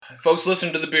Folks,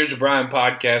 listen to the Beers of Brian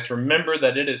podcast. Remember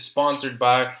that it is sponsored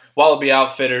by Wallaby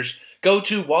Outfitters. Go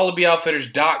to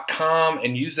wallabyoutfitters.com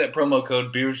and use that promo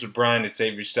code Beers of Brian to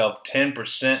save yourself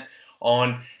 10%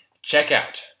 on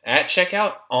checkout. At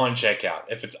checkout, on checkout.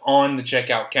 If it's on the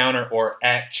checkout counter or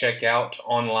at checkout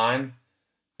online,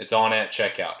 it's on at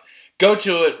checkout. Go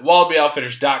to it,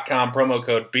 wallabyoutfitters.com, promo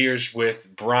code Beers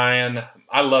with Brian.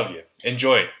 I love you.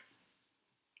 Enjoy it.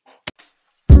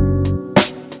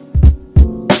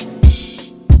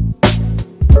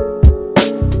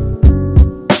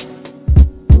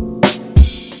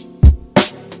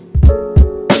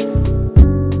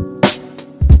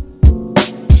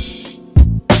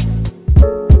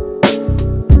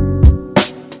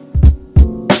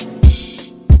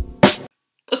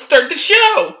 Let's start the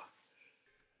show.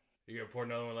 You gonna pour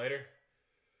another one later?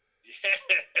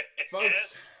 Yeah.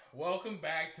 Folks, welcome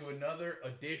back to another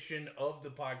edition of the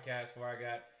podcast where I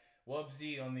got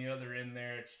Wubbsy on the other end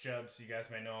there. It's Chubbs. You guys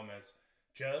may know him as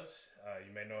Chubbs.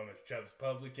 You may know him as Chubbs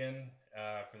Publican.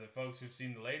 For the folks who've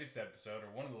seen the latest episode,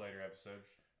 or one of the later episodes,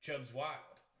 Chubbs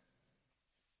Wild.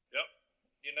 Yep.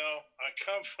 You know, I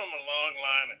come from a long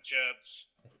line of Chubbs,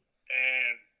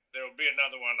 and there will be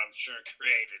another one, I'm sure,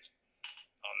 created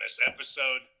on this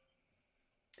episode.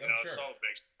 You know, sure. It's all a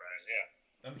big surprise,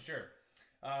 yeah. I'm sure.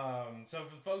 So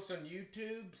for the folks on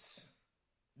YouTube's,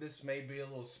 this may be a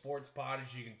little sports pod.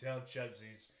 As you can tell,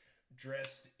 Chubbsy's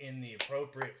dressed in the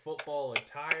appropriate football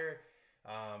attire.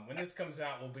 When this comes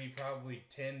out, we'll be probably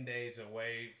 10 days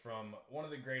away from one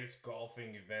of the greatest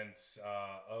golfing events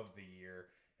of the year,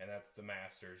 and that's the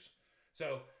Masters.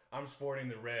 So I'm sporting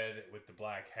the red with the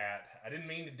black hat. I didn't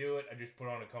mean to do it. I just put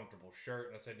on a comfortable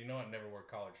shirt, and I said, you know what, I never wear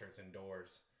collared shirts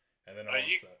indoors. And then I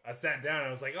sat down, and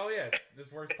I was like, oh yeah, this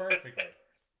works perfectly.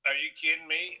 Are you kidding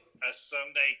me? A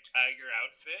Sunday Tiger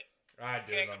outfit? I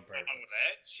did it on purpose. Wrong with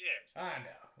that shit. I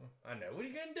know. What are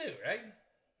you gonna do, right?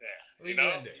 Yeah. What are you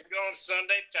gonna do? You're going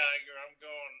Sunday Tiger. I'm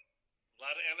going a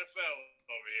lot of NFL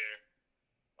over here.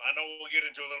 I know we'll get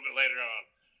into a little bit later on.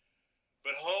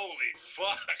 But holy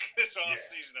fuck, this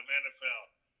offseason of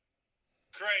NFL.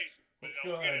 Crazy. But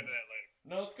we'll get into that later.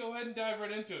 No, let's go ahead and dive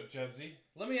right into it, Chubbsy.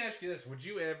 Let me ask you this. Would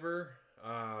you ever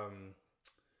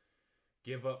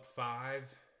give up 5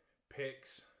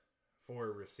 picks for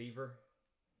a receiver?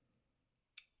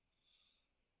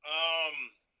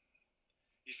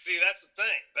 You see, that's the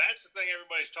thing. That's the thing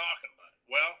everybody's talking about.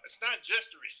 Well, it's not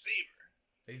just a receiver.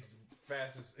 He's the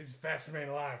fastest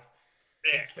man alive.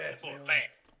 Yeah, he's fast. He's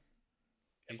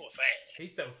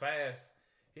so fast.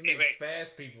 He makes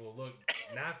fast people look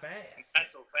not fast.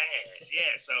 Not so fast.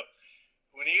 Yeah, so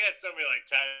when you got somebody like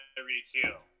Tyreek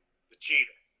Hill, the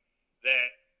cheater,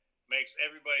 that makes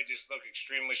everybody just look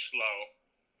extremely slow,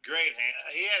 great hand.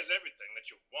 He has everything that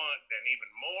you want and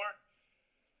even more.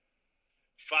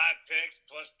 5 picks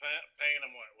plus paying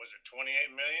him, what was it,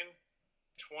 $28 million?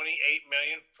 $28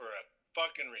 million for a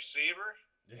fucking receiver?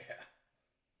 Yeah.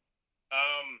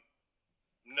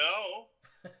 No.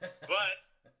 But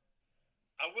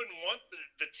I wouldn't want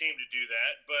the team to do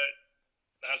that. But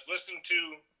I was listening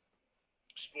to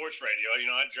sports radio. You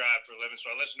know, I drive for a living,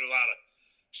 so I listen to a lot of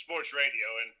sports radio.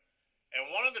 And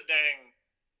one of the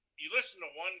you listen to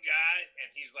one guy,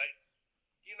 and he's like,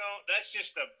 you know, that's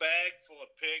just a bag full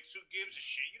of picks. Who gives a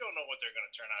shit? You don't know what they're going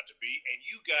to turn out to be. And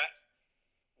you got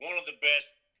one of the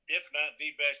best, if not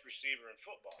the best receiver in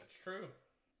football. It's true.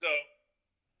 So,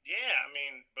 yeah, I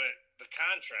mean, but the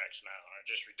contracts now are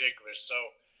just ridiculous. So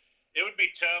it would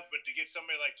be tough, but to get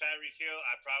somebody like Tyreek Hill,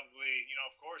 I probably, you know,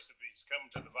 of course, if he's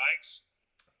coming to the Vikes,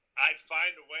 I'd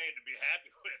find a way to be happy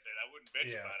with it. I wouldn't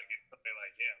bitch about it getting somebody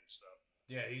like him. So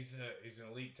yeah, he's an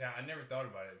elite talent. I never thought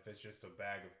about it if it's just a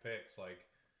bag of picks. Like,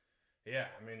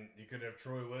 yeah, I mean, you could have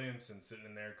Troy Williamson sitting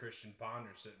in there, Christian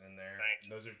Ponder sitting in there.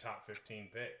 Those are top 15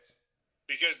 picks.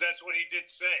 Because that's what he did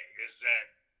say, is that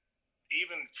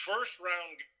even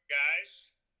first-round guys,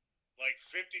 like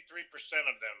 53%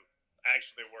 of them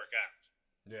actually work out.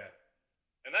 Yeah.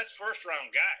 And that's first-round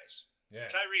guys. Yeah.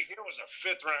 Tyreek Hill was a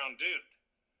 5th-round dude.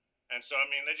 And so, I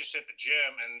mean, they just hit the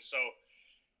gym. And so,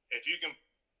 if you can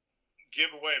give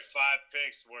away 5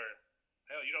 picks where,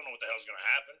 hell, you don't know what the hell's going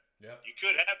to happen. Yep. You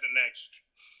could have the next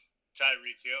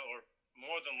Tyreek Hill, or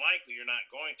more than likely you're not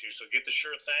going to. So, get the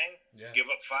sure thing. Yeah. Give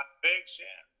up 5 picks.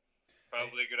 Yeah.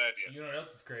 Probably a good idea. You know what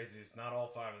else is crazy? It's not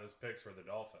all 5 of those picks were the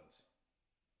Dolphins.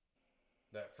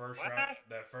 That first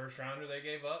rounder they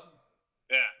gave up?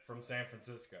 Yeah. From San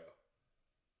Francisco.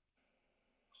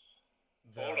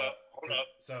 Hold up.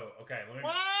 So, okay,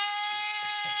 What?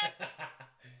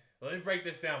 let me break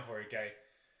this down for you, okay?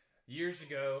 Years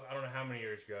ago, I don't know how many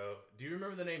years ago, do you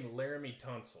remember the name Laramie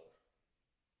Tunsil?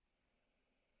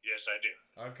 Yes, I do.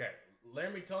 Okay.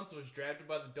 Laramie Tunsil was drafted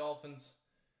by the Dolphins,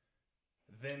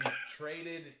 then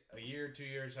traded a year, 2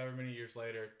 years, however many years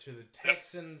later, to the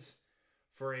Texans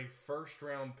for a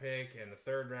first-round pick and a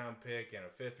third-round pick and a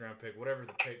fifth-round pick, whatever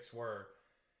the picks were.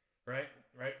 Right?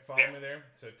 Follow me there?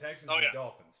 So Texans and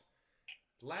Dolphins.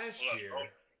 Last year,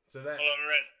 so that... Hold on, I'm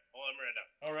ready.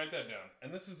 Now. I'll write that down.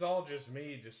 And this is all just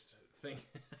me just thinking...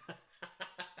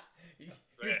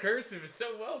 Your cursive is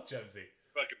so well, Chubbsy.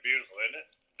 Fucking beautiful, isn't it?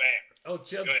 Bam. Oh,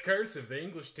 Chubbs Cursive, the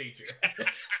English teacher.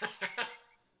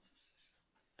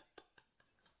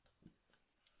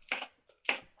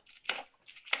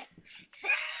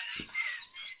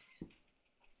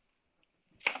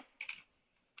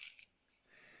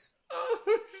 Oh,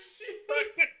 shit.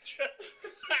 Fucking Chubbs.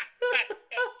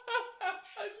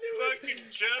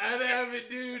 I'd have it,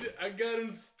 dude. I got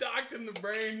him stocked in the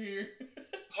brain here.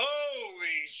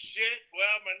 Holy shit.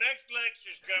 Well, my next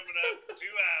lecture's coming up in 2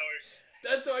 hours.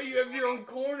 That's why you have your own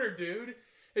corner, dude.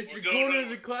 It's your corner of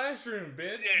the classroom,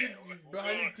 bitch. Yeah,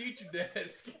 behind your teacher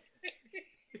desk.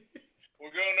 We're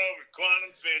going over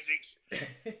quantum physics,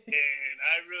 and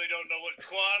I really don't know what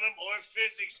quantum or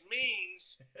physics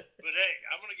means, but hey,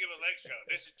 I'm going to give a lecture on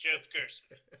this is Chubbs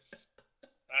Cursive.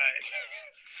 All right.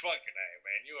 Fucking A,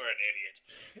 man. You are an idiot.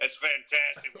 That's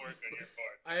fantastic work on your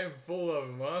part. I am full of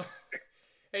them, huh?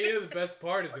 Hey, you know the best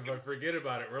part is if I forget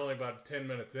about it, we're only about 10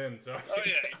 minutes in, so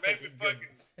you make me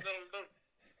fucking little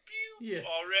pew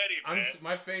already, man.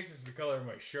 My face is the color of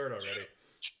my shirt already.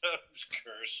 Chubbs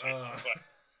Cursive.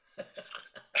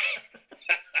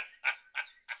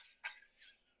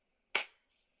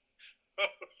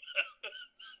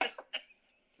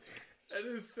 That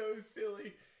is so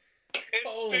silly. It's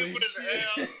Holy stupid shit. as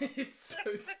hell. It's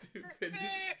so stupid.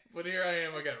 But here I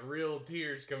am. I got real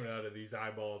tears coming out of these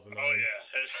eyeballs. And yeah.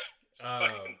 It's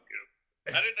fucking beautiful.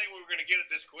 I didn't think we were going to get it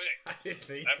this quick. I didn't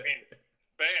think I mean,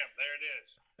 bam, there it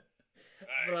is.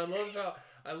 But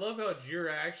I love how it's your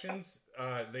actions.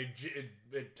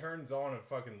 It turns on a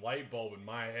fucking light bulb in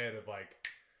my head of like,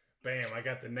 bam, I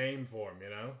got the name for him, you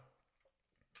know?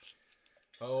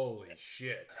 Holy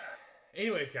shit.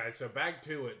 Anyways, guys, so back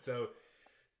to it. So,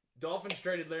 Dolphins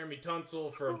traded Laramie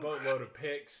Tunsil for a boatload of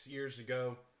picks years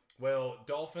ago. Well,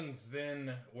 Dolphins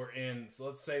then were in, so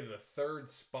let's say, the third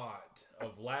spot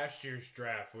of last year's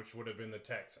draft, which would have been the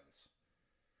Texans.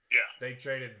 Yeah. They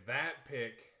traded that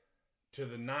pick to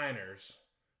the Niners,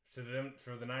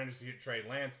 for the Niners to get Trey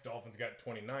Lance. Dolphins got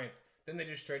 29th. Then they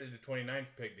just traded the 29th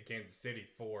pick to Kansas City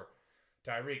for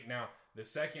Tyreek. Now, the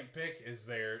second pick is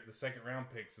there. The second round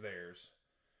pick's theirs.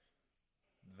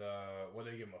 What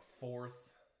do they give them, a fourth?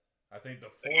 I think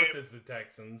the fourth is the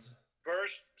Texans.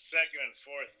 First, second, and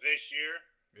fourth this year.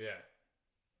 Yeah.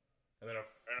 And then a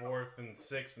fourth and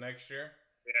sixth next year.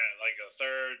 Yeah, like a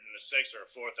third and a sixth, or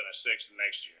a fourth and a sixth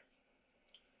next year.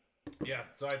 Yeah,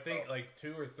 so I think like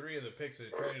 2 or 3 of the picks that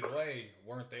traded away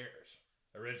weren't theirs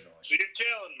originally. So you're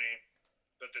telling me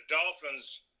that the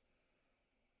Dolphins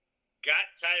got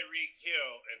Tyreek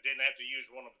Hill and didn't have to use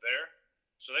one of their,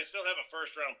 so they still have a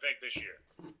first-round pick this year.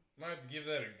 Might have to give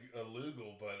that a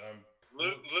Lugal, but I'm...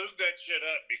 Luke that shit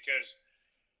up, because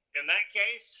in that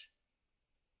case,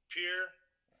 pure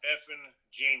effing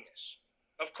genius.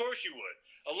 Of course you would.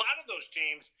 A lot of those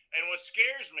teams, and what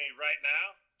scares me right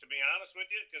now, to be honest with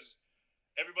you, because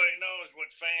everybody knows what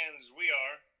fans we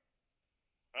are.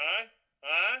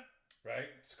 Right,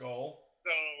 skull.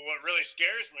 So what really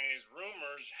scares me is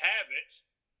rumors have it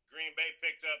Green Bay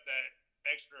picked up that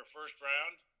extra first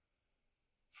round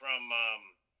from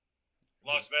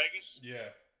Las Vegas.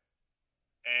 Yeah.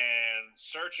 And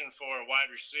searching for a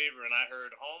wide receiver, and I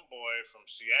heard homeboy from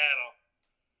Seattle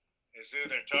is who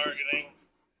they're targeting.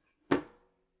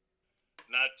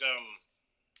 Not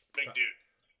big dude.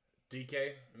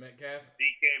 DK Metcalf?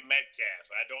 DK Metcalf.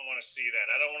 I don't want to see that.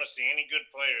 I don't want to see any good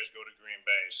players go to Green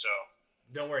Bay, so...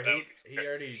 Don't worry, he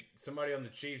already, somebody on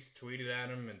the Chiefs tweeted at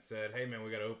him and said, hey man,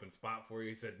 we got an open spot for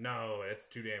you. He said, no, it's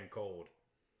too damn cold.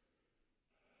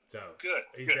 So,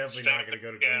 he's definitely not going to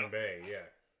go to Green Bay, yeah.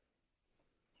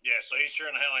 Yeah, so he's sure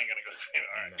in the hell ain't going to go to Green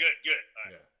Bay. All right, good. All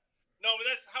right. Yeah. No,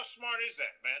 but how smart is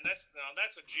that, man? That's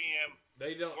a GM.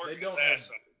 They don't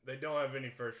have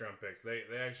any first round picks. They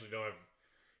actually don't have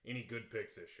any good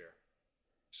picks this year.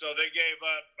 So they gave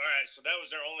up. All right, so that was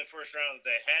their only first round that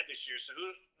they had this year. So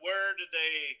where did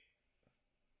they,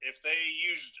 if they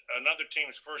used another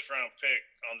team's first round pick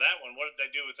on that one, what did they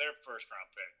do with their first round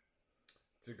pick?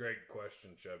 It's a great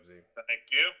question, Chubbsy. Thank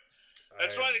you.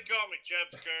 That's why they call me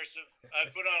Chubbs Cursive. I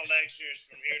put on lectures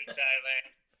from here to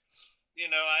Thailand. You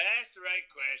know, I ask the right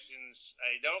questions.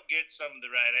 I don't get some of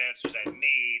the right answers I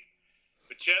need.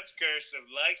 But Chubbs Cursive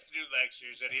likes to do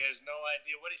lectures that he has no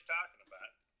idea what he's talking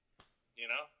about.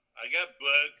 You know? I got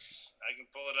books. I can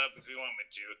pull it up if you want me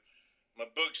to. My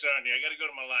book's on here. I got to go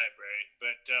to my library.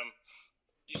 But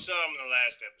you saw them in the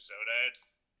last episode. I had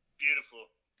beautiful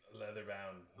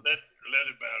leather-bound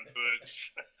books.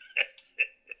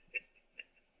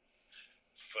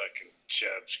 Fucking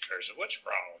Chubbs Cursive. What's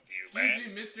wrong with you, man?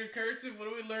 Excuse me, Mr. Cursive, what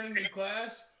are we learning in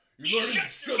class? You're learning to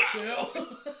shut the hell.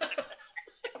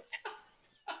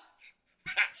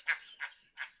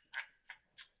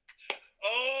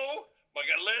 Oh my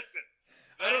God! Listen.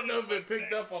 I don't know if it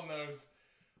picked up on those.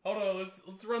 Hold on,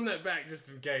 let's run that back just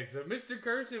in case. So, Mr.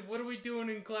 Cursive, what are we doing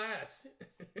in class?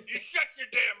 You shut your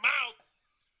damn mouth.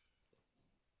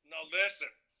 No, listen.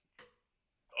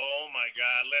 Oh my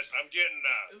God! Listen, I'm getting.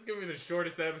 This is gonna be the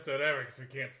shortest episode ever because we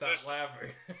can't stop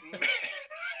laughing.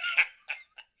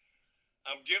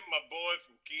 I'm getting my boy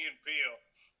from Key and Peele.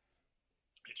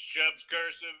 It's Chubbs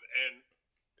Cursive and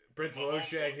Principal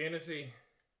O'Shag Hennessy.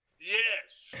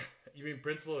 Yes. You mean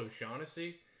Principal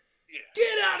O'Shaughnessy? Yeah.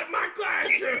 Get out of my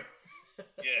classroom.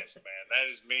 Yes, man. That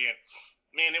is me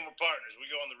and him were partners. We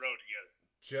go on the road together.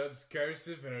 Chubbs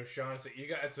Cursive and O'Shaughnessy.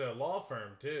 It's a law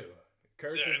firm too.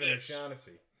 Cursive and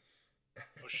O'Shaughnessy.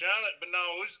 O'Shaughnessy, but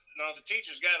no, the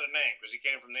teacher's got a name because he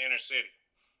came from the inner city.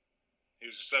 He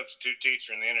was a substitute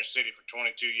teacher in the inner city for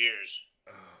 22 years.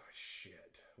 Oh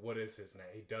shit! What is his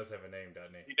name? He does have a name,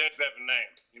 doesn't he? He does have a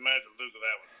name. You might have to Google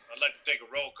that one. I'd like to take a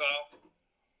roll call.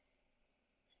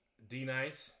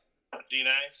 D-Nice.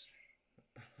 D-Nice.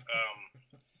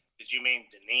 Did you mean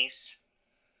Denise?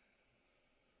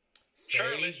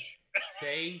 Churlish.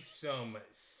 Say some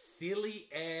silly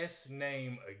ass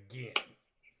name again.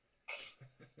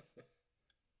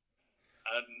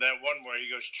 That one where he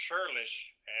goes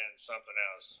churlish and something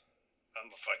else.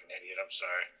 I'm a fucking idiot. I'm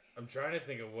sorry. I'm trying to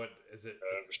think of what is it.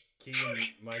 Keegan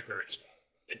Michael.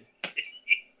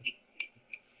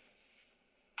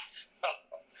 Oh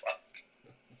fuck!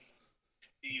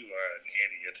 You are an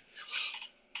idiot.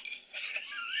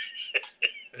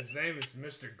 His name is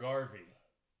Mr. Garvey.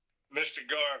 Mr.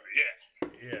 Garvey,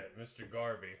 yeah. Yeah, Mr.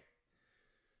 Garvey.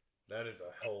 That is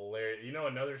a hilarious. You know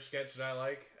another sketch that I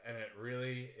like, and it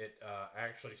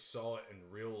actually saw it in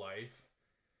real life.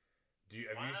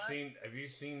 Have you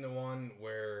seen the one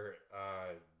where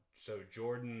so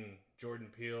Jordan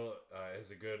Peele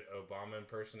is a good Obama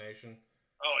impersonation?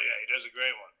 Oh yeah, he does a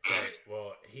great one. Right.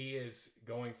 Well, he is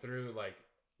going through like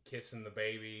kissing the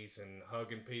babies and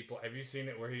hugging people. Have you seen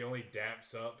it where he only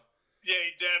daps up? Yeah,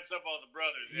 he daps up all the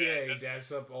brothers. Yeah, he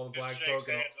daps up all the black folk. Shakes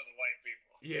hands with the white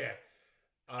people. Yeah.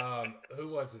 Who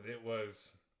was it? It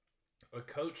was a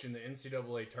coach in the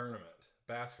NCAA tournament,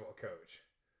 basketball coach.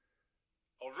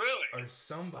 Oh, really? Or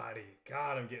somebody.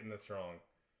 God, I'm getting this wrong.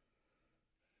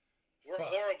 We're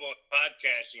horrible at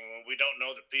podcasting when we don't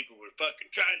know the people we're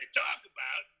fucking trying to talk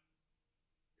about.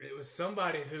 It was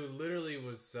somebody who literally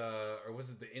was, or was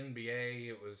it the NBA?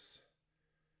 It was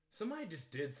somebody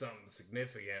just did something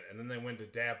significant, and then they went to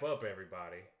dap up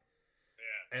everybody.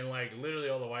 Yeah. And like literally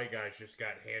all the white guys just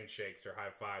got handshakes or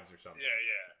high fives or something.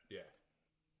 Yeah. Yeah.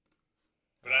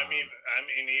 But I mean,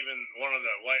 even one of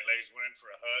the white ladies went in for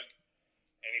a hug,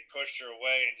 and he pushed her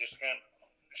away and just kind of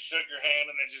shook her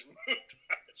hand, and then just moved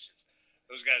on.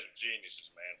 Those guys are geniuses,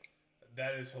 man.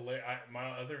 That is hilarious.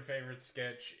 My other favorite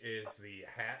sketch is the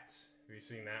hats. Have you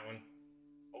seen that one?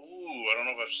 Ooh, I don't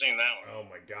know if I've seen that one. Oh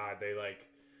my God,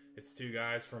 it's two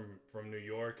guys from New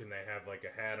York, and they have like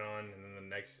a hat on, and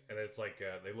then it's like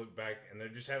they look back and they're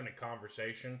just having a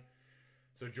conversation.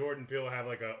 So Jordan Peele will have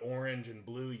like a orange and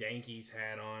blue Yankees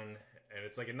hat on, and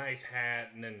it's like a nice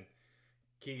hat, and then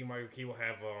Keegan Michael Key will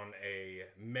have on a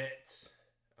Mets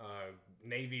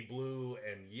navy blue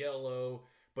and yellow,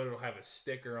 but it'll have a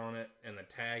sticker on it and the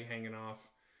tag hanging off.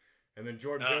 And then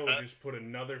Jordan Peele will just put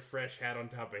another fresh hat on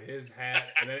top of his hat,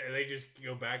 and then they just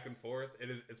go back and forth.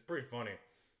 It's pretty funny.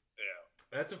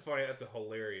 Yeah. That's a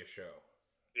hilarious show.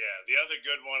 Yeah, the other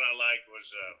good one I liked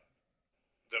was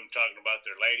them talking about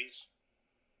their ladies.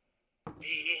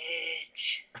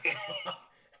 Bitch.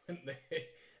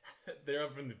 They're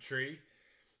up in the tree.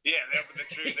 Yeah, they're up in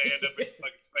the tree. They end up in a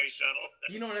fucking space shuttle.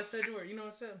 You know what I said to her? You know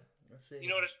what I said? You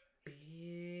know what I said?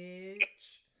 Bitch.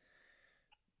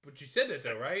 But you said that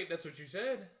though, right? That's what you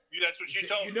said. That's what you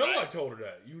told her. You know right? I told her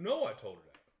that. You know I told her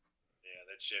that. Yeah,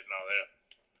 that shit and all that.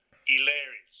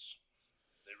 Hilarious.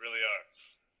 They really are.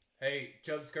 Hey,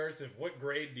 Chubbs Cursive, what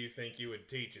grade do you think you would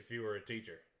teach if you were a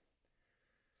teacher?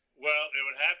 Well, it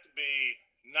would have to be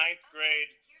 9th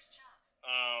grade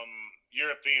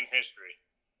European history.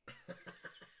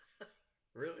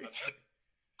 Really? Of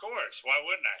course. Why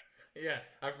wouldn't I? Yeah,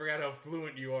 I forgot how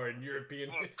fluent you are in European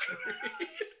history.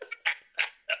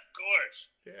 Of course.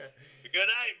 Yeah. Good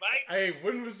night, Mike. Hey,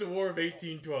 when was the War of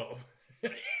 1812? You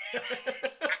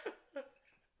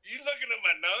looking at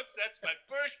my notes? That's my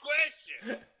first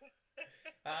question.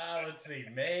 Let's see.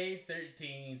 May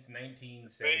 13th,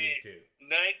 1972.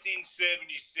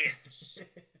 1976.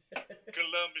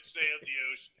 Columbus sailed the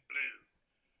ocean blue.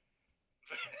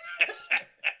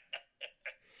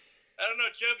 I don't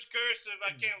know, Chubbs Cursive. I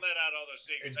can't let out all those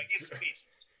secrets. I get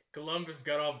speechless. Columbus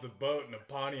got off the boat in a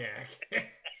Pontiac.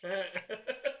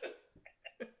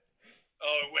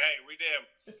 Oh, hey, we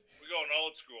going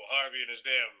old school. Harvey and his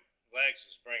damn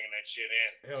Lexus bringing that shit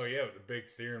in. Hell yeah, with the big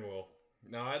steering wheel.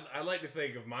 Now, I like to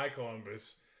think of my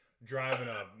Columbus driving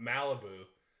a Malibu.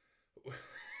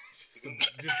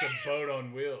 just a boat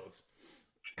on wheels.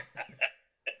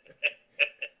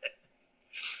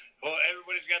 Well,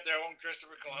 everybody's got their own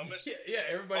Christopher Columbus. Yeah,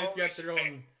 everybody's got their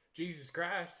own Jesus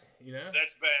Christ, you know?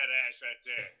 That's badass right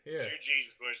there. Yeah. Your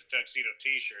Jesus wears a tuxedo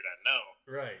t-shirt, I know.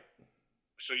 Right.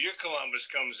 So your Columbus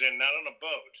comes in not on a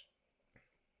boat,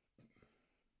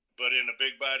 but in a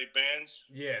big body Benz.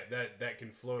 Yeah, that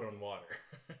can float on water.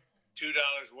 $2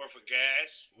 worth of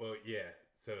gas. Well, yeah.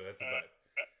 So that's about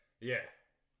yeah.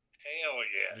 Hell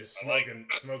yeah. Just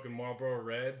smoking Marlboro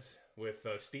Reds with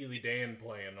Steely Dan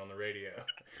playing on the radio.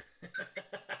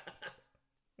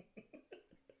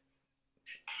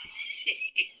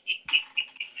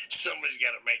 Somebody's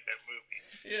got to make that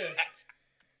movie. Yeah.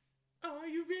 Are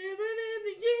you living in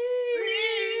the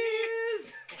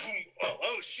years?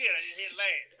 Oh shit! I just hit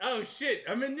land. Oh shit!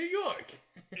 I'm in New York.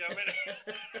 Yeah, I'm in.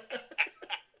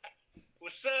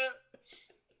 What's up?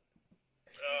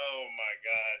 Oh my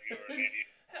God, you're an idiot.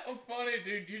 How funny,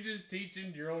 dude! You're just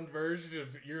teaching your own version of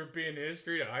European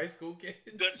history to high school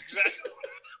kids. That's exactly.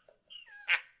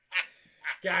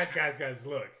 Guys!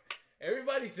 Look,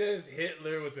 everybody says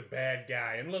Hitler was a bad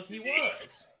guy, and look, he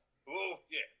was. Oh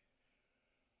yeah.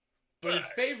 But his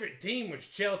favorite team was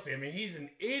Chelsea. I mean, he's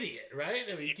an idiot, right?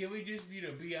 I mean, can we just, be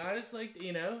honest? Like, he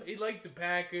liked the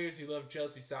Packers. He loved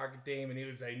Chelsea soccer team, and he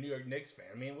was a New York Knicks fan.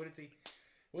 I mean, what's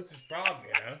his problem,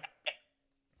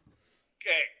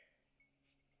 Okay.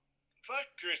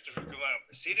 Fuck Christopher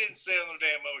Columbus. He didn't sail no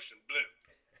damn ocean blue.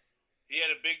 He had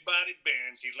a big body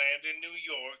Benz. He landed in New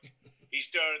York. He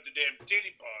started the damn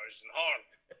titty bars in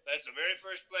Harlem. That's the very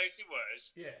first place he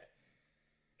was. Yeah.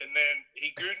 And then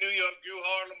he grew New York, grew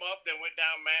Harlem up, then went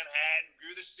down Manhattan,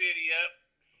 grew the city up.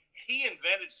 He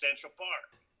invented Central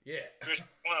Park. Yeah. Christopher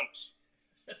Columbus.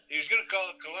 He was going to call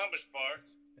it Columbus Park,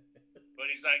 but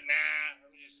he's like, nah,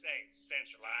 let me just say it's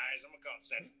centralized. I'm going to call it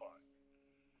Central Park.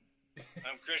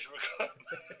 I'm Christopher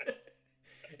Columbus.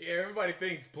 Yeah, everybody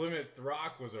thinks Plymouth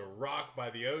Rock was a rock by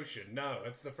the ocean. No,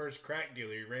 that's the first crack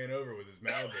dealer he ran over with his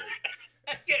Malibu.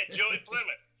 Yeah, Joey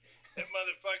Plymouth. That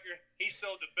motherfucker, he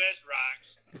sold the best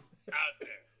rocks out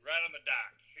there, right on the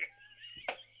dock.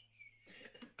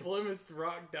 Plymouth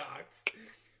Rock Docks.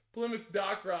 Plymouth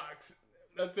Dock Rocks.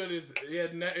 That's what it is. He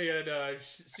had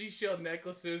seashell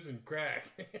necklaces and crack.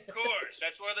 Of course.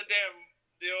 That's where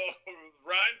the old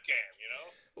rhyme came,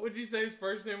 What'd you say his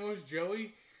first name was?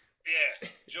 Joey? Yeah,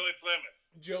 Joey Plymouth.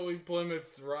 Joey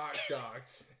Plymouth Rock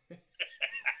Docks.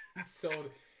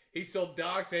 He sold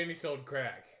docks and he sold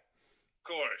crack. Of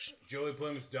course. Joey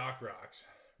Plymouth Rock Docks.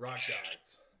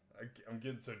 I'm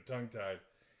getting so tongue-tied.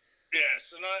 Yeah,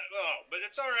 but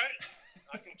it's all right.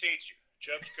 I can teach you.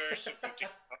 Chubbs Cursive can teach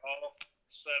all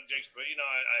subjects, but I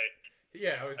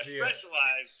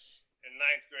specialize in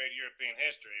 9th grade European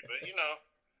history. But in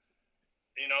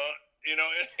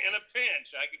a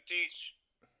pinch, I could teach,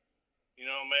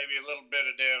 maybe a little bit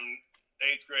of damn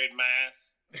 8th grade math.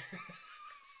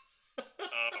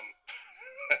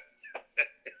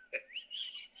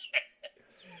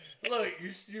 Look,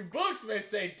 your books may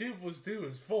say 2 + 2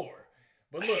 is 4.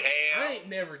 But look, I ain't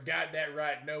never got that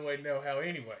right no way, no how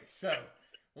anyway. So,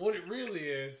 what it really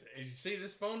is you see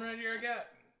this phone right here I got?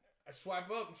 I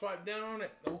swipe up and swipe down on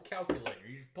it, old calculator.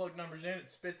 You just plug numbers in, it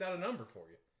spits out a number for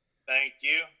you. Thank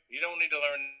you. You don't need to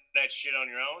learn that shit on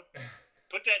your own.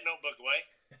 Put that notebook away.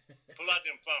 Pull out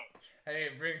them phones. Hey,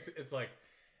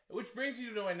 which brings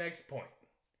you to my next point.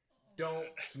 Don't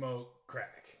smoke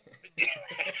crack.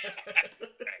 Exactly.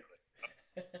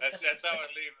 That's how I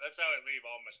leave. That's how I leave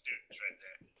all my students right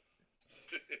there.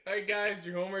 All right, guys,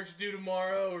 your homework's due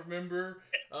tomorrow. Remember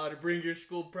to bring your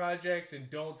school projects and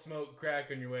don't smoke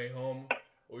crack on your way home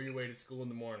or your way to school in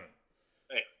the morning.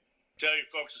 Hey, tell your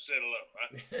folks to say hello,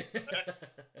 huh?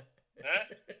 Huh?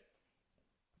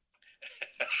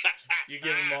 You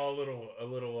give them all a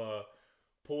little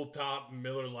pull top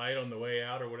Miller Lite on the way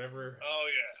out or whatever. Oh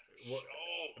yeah.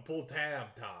 Pull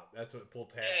tab top. That's what pull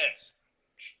tab. Yes.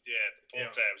 Yeah, the pull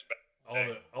tab's back.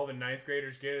 All the 9th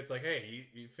graders get it. It's like, hey,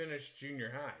 you finished junior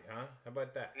high, huh? How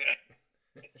about that? Yeah.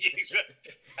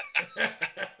 Exactly.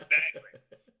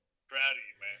 Proud of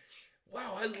you, man.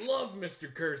 Wow, I love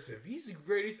Mr. Cursive. He's the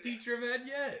greatest teacher I've had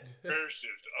yet.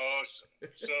 Cursive's awesome.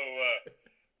 So,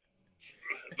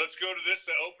 let's go to this.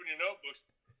 Open your notebooks.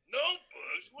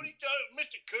 Notebooks? What are you talking?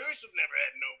 Mr. Cursive never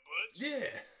had notebooks.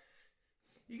 Yeah.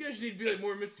 You guys need to be like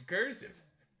more Mr. Cursive.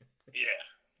 Yeah.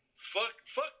 Fuck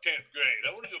 10th grade.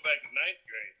 I want to go back to 9th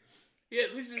grade. Yeah,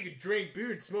 at least you could drink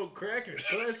beer and smoke crack in his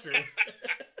classroom.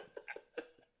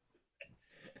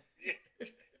 Yeah.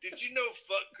 Did you know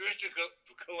fuck Christopher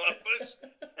Columbus?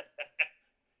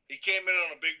 He came in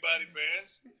on a Big Body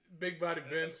Benz. Big Body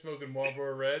Ben smoking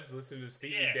Marlboro Reds, listening to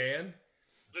Steely Dan.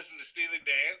 Listen to Steely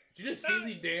Dan. Do you know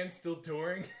Steely Dan's still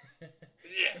touring?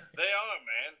 Yeah, they are,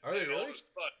 man. Are they really? Old as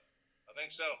fuck. I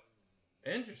think so.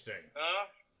 Interesting. I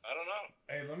don't know.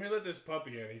 Hey, let me let this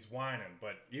puppy in. He's whining,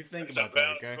 but you think That's about a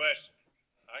valid that, okay? question.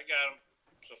 I got him.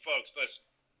 So, folks, listen.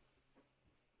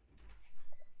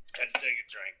 Had to take a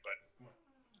drink, but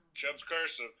Chubbs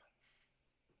Cursive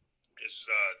is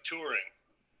touring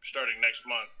starting next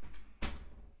month.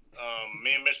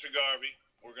 Me and Mr. Garvey,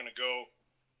 we're going to go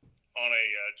on a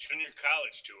junior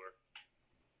college tour.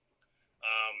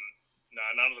 Now,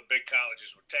 none of the big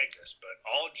colleges would take us, but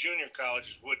all junior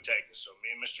colleges would take us. So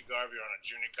me and Mr. Garvey are on a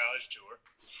junior college tour.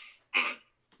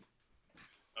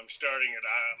 I'm starting at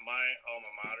my alma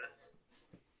mater,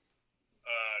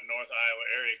 North Iowa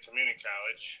Area Community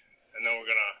College, and then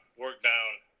we're going to work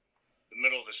down the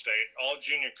middle of the state. All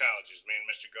junior colleges, me and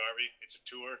Mr. Garvey. It's a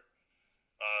tour.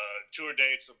 Tour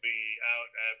dates will be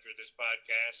out after this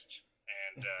podcast,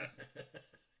 and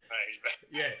he's back.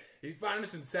 Yeah, you can find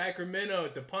us in Sacramento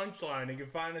at the Punchline. You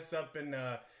can find us up in...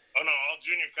 Oh, no, all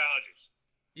junior colleges.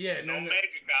 Yeah, No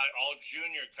major college, all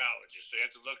junior colleges. So you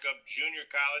have to look up junior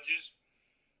colleges.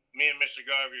 Me and Mr.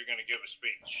 Garvey are going to give a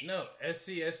speech. No,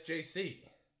 SCSJC.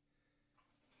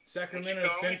 Sacramento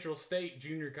Central State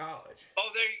Junior College.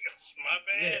 Oh, there you go. My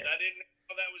bad. Yeah. I didn't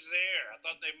know that was there. I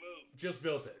thought they moved. Just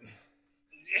built it.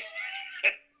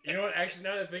 You know what? Actually,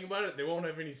 now that I think about it, they won't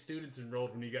have any students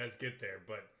enrolled when you guys get there.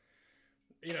 But,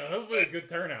 you know, hopefully a good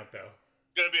turnout, though.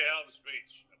 It's going to be a hell of a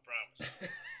speech. I promise.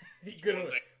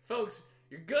 Folks,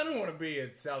 you're going to want to be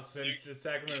at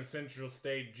Sacramento Central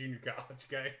State Junior College,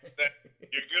 okay?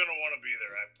 You're going to want to be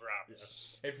there, I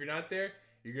promise. Yeah. If you're not there,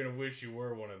 you're going to wish you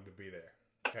were wanting to be there,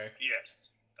 okay?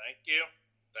 Yes. Thank you.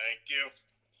 Thank you.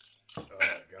 Oh,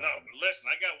 my God. No, listen,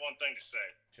 I got one thing to say.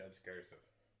 Chubbs Cursive.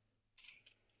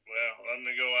 Well, let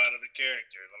me go out of the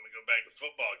character. Let me go back to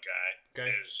football guy.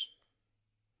 Okay.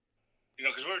 You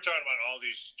know, because we were talking about all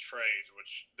these trades,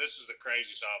 which this is the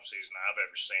craziest offseason I've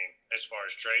ever seen as far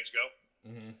as trades go.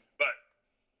 Mm-hmm. But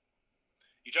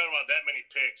you're talking about that many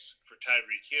picks for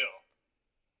Tyreek Hill.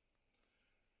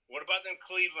 What about them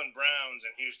Cleveland Browns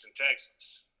and Houston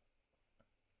Texans?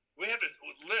 We have to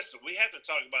listen. We have to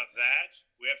talk about that.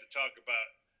 We have to talk about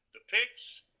the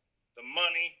picks, the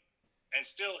money, and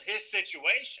still his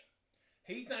situation.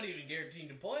 He's not even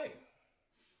guaranteed to play.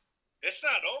 It's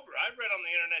not over. I read on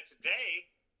the internet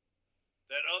today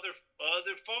that other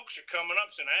folks are coming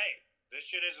up saying, "Hey, this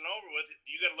shit isn't over with.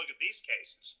 You got to look at these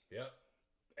cases." Yep,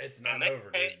 it's not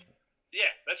over, dude.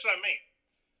 Yeah, that's what I mean.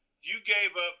 You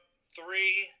gave up 3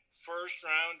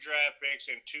 first-round draft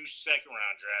picks and 2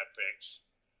 second-round draft picks,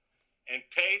 and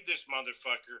paid this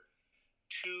motherfucker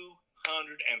 $230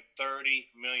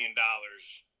 million.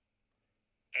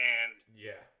 And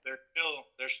yeah, there's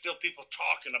still people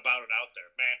talking about it out there,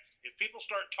 man. If people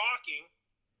start talking,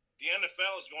 the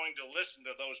NFL is going to listen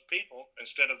to those people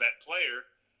instead of that player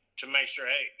to make sure,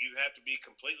 hey, you have to be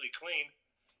completely clean.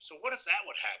 So what if that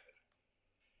would happen?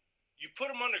 You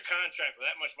put him under contract for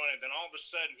that much money, then all of a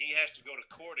sudden he has to go to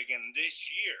court again this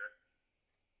year,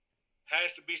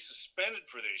 has to be suspended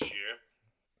for this year.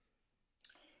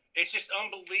 It's just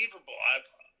unbelievable.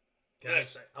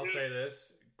 I'll say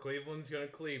this. Cleveland's going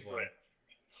to Cleveland. Right.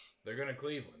 They're going to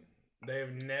Cleveland. They have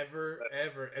never,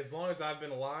 ever, as long as I've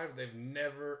been alive, they've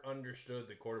never understood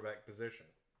the quarterback position.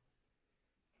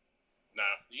 Nah,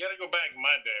 you got to go back in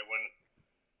my day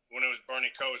when it was Bernie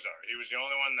Kosar. He was the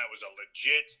only one that was a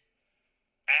legit,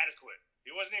 adequate. He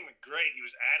wasn't even great. He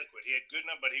was adequate. He had good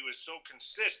enough, but he was so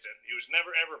consistent. He was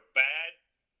never, ever bad,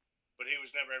 but he was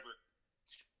never, ever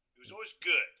 – he was always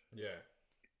good. Yeah.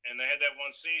 And they had that one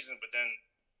season, but then –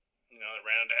 they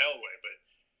ran to Elway,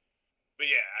 but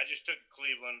yeah, I just took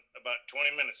Cleveland about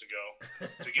 20 minutes ago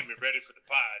to get me ready for the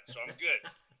pod, so I'm good.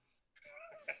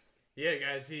 Yeah,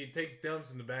 guys, he takes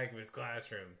dumps in the back of his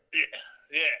classroom. Yeah.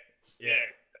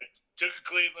 Took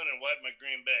Cleveland and wiped my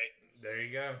Green Bay. There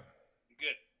you go.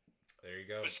 Good. There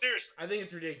you go. But seriously, I think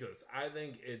it's ridiculous. I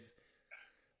think it's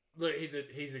look,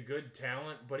 he's a good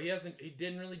talent, but he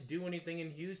didn't really do anything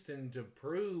in Houston to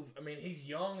prove. I mean, he's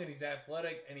young and he's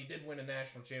athletic, and he did win a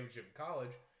national championship in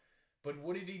college. But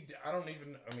what did he do? I don't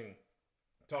even. I mean,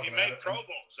 he made Pro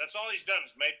Bowls. That's all he's done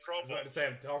is made Pro Bowls. I was about to say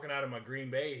I'm talking out of my Green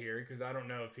Bay here because I don't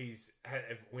know if he's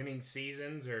if winning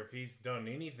seasons or if he's done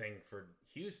anything for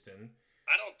Houston.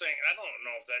 I don't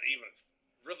know if that even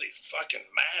really fucking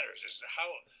matters. It's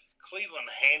how Cleveland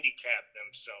handicapped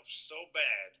themselves so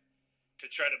bad to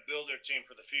try to build their team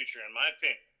for the future, in my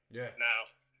opinion. Yeah. Now,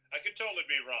 I could totally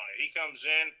be wrong. He comes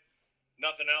in,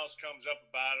 nothing else comes up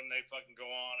about him. They fucking go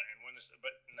on and win this.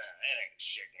 But nah, that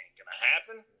shit ain't gonna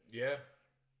happen. Yeah.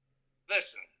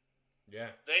 Listen. Yeah.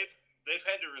 They've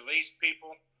had to release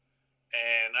people,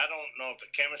 and I don't know if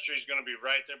the chemistry is gonna be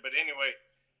right there. But anyway,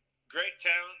 great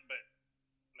talent, but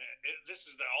man, this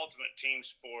is the ultimate team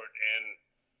sport, and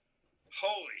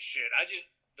holy shit!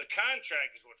 The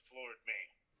contract is what floored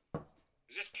me.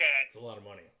 This cat, it's a lot of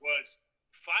money, was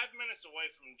 5 minutes away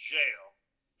from jail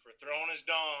for throwing his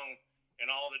dong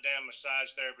in all the damn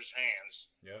massage therapist's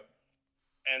hands. Yep.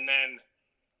 And then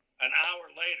an hour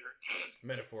later,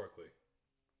 metaphorically.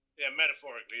 Yeah,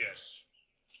 metaphorically, yes.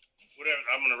 Whatever,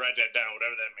 I'm gonna write that down,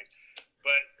 whatever that means.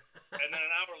 But and then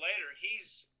an hour later,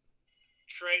 he's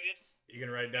traded. You're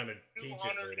gonna write it down to teach it.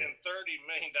 $230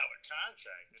 million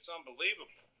contract. It's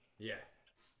unbelievable. Yeah.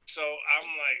 So I'm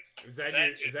like, is that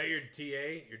your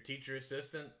TA, your teacher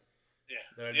assistant? Yeah,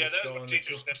 that's my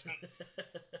teacher assistant.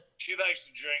 She likes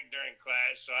to drink during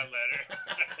class, so I let her.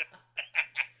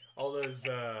 All those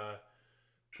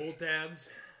pull tabs.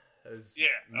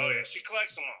 Yeah, she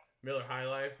collects them all. Miller High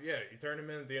Life. Yeah, you turn them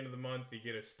in at the end of the month, you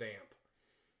get a stamp.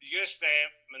 You get a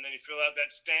stamp, and then you fill out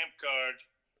that stamp card,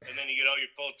 and then you get all your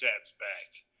pull tabs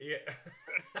back. Yeah.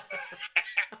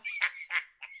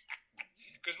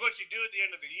 Because what you do at the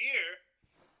end of the year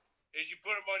is you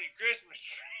put them on your Christmas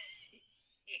tree.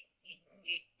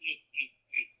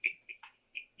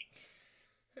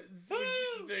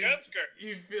 Chubbs.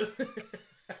 You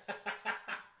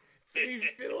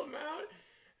fill them out,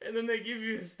 and then they give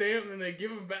you a stamp, and then they give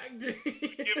them back to you.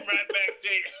 Give them right back to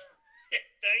you.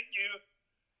 Thank you.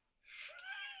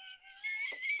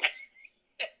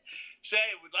 Say,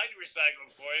 we'd like to recycle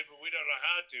them for you, but we don't know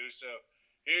how to, so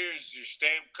here's your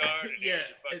stamp card, and here's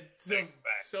your fucking thing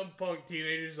back. Some punk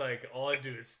teenager's like, all I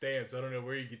do is stamps. I don't know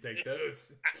where you can take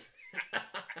those.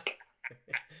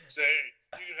 Say,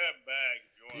 you can have them back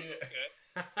if you want. Yeah.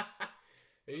 Okay.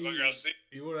 Hey,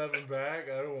 you want to have them back?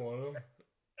 I don't want them.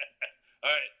 All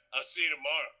right, I'll see you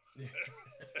tomorrow.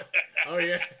 Oh,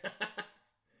 yeah.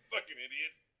 Fucking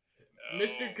idiot. Oh.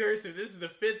 Mr. Cursive, this is the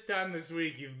 5th time this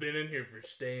week you've been in here for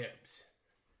stamps.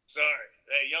 Sorry.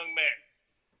 Hey, young man.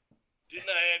 Didn't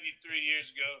I have you 3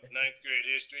 years ago, 9th grade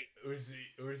history? Or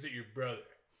is it your brother?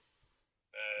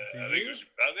 I think it was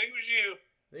you.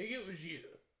 I think it was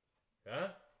you.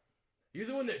 Huh? You're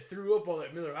the one that threw up all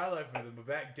that Miller High Life on the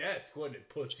back desk, wasn't it,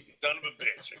 pussy? Son of a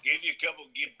bitch. I gave you a couple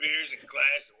of beers in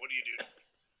class, and what do you do?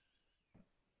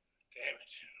 Damn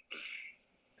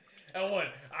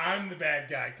it. I'm the bad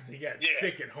guy because he got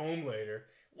sick at home later.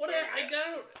 I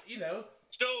got,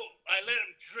 So I let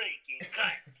him drink in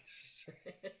kindness.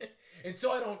 And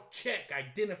so I don't check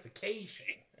identification.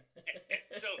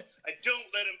 So I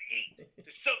don't let him eat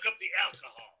to soak up the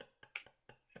alcohol.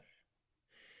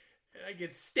 And I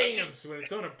get stamps when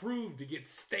it's unapproved to get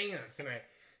stamps. And I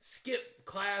skip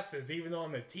classes even though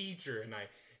I'm a teacher. And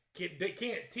they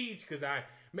can't teach because I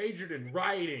majored in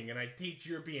writing and I teach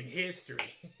European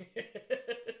history.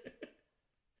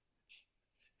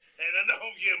 And I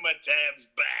don't get my tabs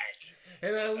back.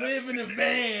 And I live in a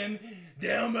van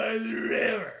down by the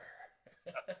river.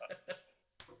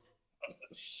 Oh,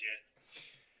 shit.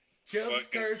 Chubbs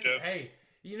Cursive. Hey,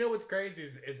 you know what's crazy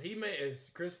is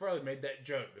Chris Farley made that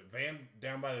joke, the van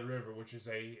down by the river, which is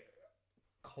a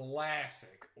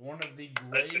classic, one of the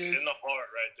greatest, in the heart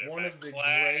right there, one man. of the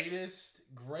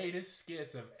greatest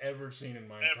skits I've ever seen in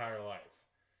my entire life.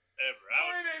 Ever.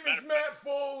 My name is Matt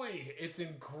Foley. It's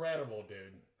incredible,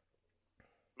 dude.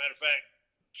 Matter of fact,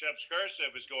 Chubbs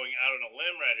Cursive is going out on a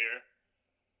limb right here,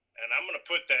 and I'm going to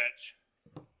put that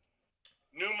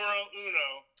numero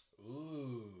uno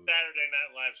Saturday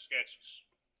Night Live sketches.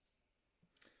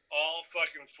 All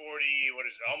fucking 40,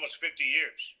 almost 50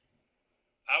 years.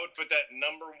 I would put that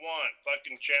number 1.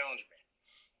 Fucking challenge me.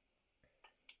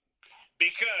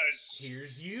 Because...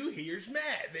 Here's you, here's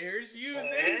Matt, there's you, So...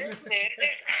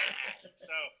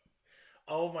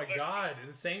 Oh my God,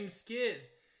 the same skit.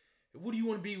 What do you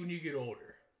want to be when you get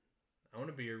older? I want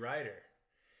to be a writer.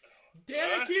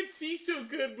 Dad, I can't see so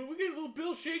good, but we got a little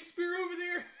Bill Shakespeare over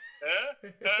there. Huh? I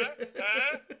don't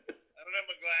have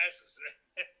my glasses.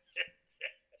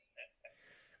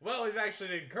 Well, we've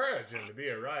actually encouraged him to be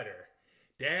a writer.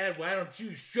 Dad, why don't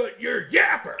you shut your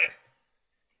yapper?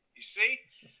 You see?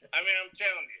 I mean, I'm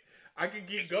telling you. I can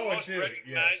keep It's going, the most too.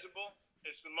 recognizable.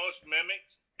 Yeah. It's the most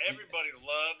mimicked. Everybody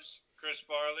loves Chris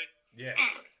Farley. Yeah.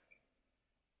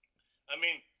 I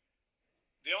mean,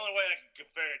 the only way I can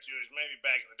compare it to is maybe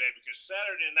back in the day, because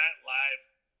Saturday Night Live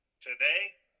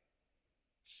today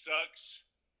sucks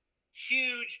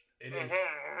huge.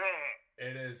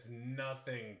 It is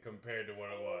nothing compared to what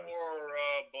it was.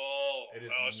 Horrible. It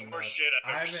is it's the worst shit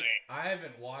I've ever seen. I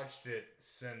haven't watched it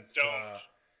since.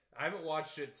 I haven't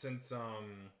watched it since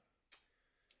Bill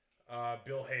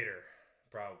Hader,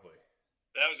 probably.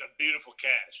 That was a beautiful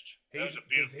cast. That was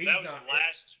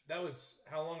That was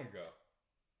how long ago?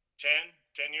 10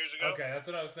 years ago. Okay, that's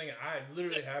what I was thinking. I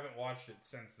literally haven't watched it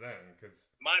since then, because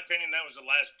my opinion, that was the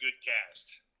last good cast.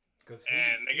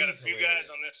 And they got a few guys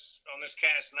on this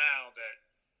cast now that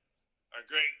are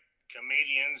great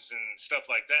comedians and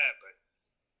stuff like that. But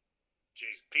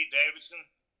geez, Pete Davidson,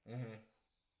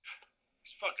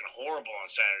 he's fucking horrible on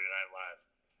Saturday Night Live.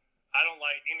 I don't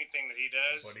like anything that he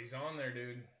does. But he's on there,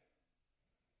 dude.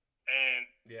 And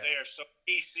they are so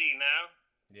PC now.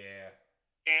 Yeah.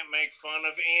 Can't make fun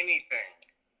of anything.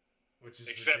 Which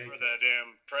is except ridiculous. for the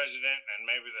damn president and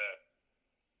maybe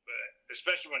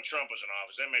especially when Trump was in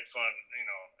office, they made fun,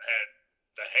 had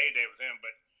the heyday with him,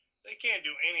 but they can't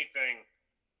do anything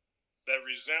that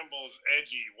resembles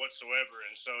edgy whatsoever,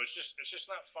 and so it's just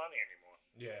not funny anymore.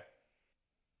 Yeah,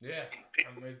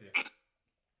 I'm with you.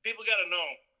 People got to know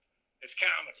it's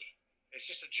comedy. It's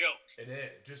just a joke. It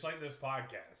is, just like this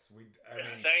podcast.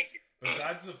 Thank you.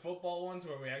 Besides the football ones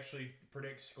where we actually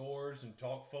predict scores and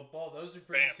talk football, those are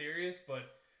pretty serious,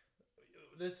 but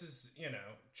this is,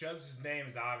 Chubbs' name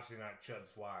is obviously not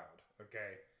Chubbs Wild,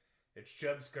 okay? It's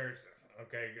Chubbs Cursive,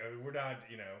 okay? We're not,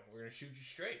 we're going to shoot you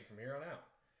straight from here on out.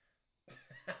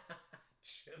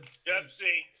 Chubbs C.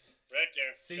 Right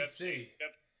there. CC.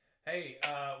 Hey,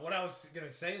 what I was going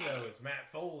to say, though, is Matt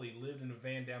Foley lived in a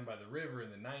van down by the river in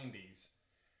the 90s,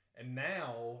 and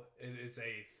now it is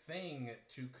a thing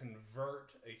to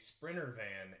convert a Sprinter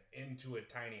van into a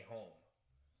tiny home.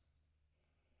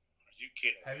 You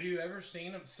kidding? Have you ever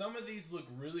seen them? Some of these look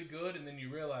really good, and then you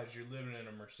realize you're living in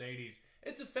a Mercedes.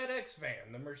 It's a FedEx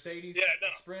van, the Mercedes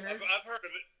Sprinter. I've heard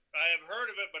of it. I have heard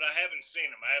of it, but I haven't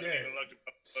seen them. I haven't even looked at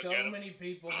them. So many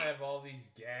people have all these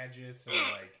gadgets and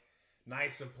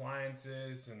nice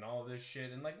appliances and all this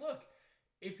shit. And look,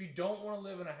 if you don't want to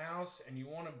live in a house and you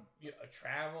want to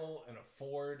travel and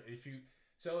afford,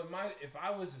 if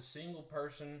I was a single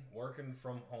person working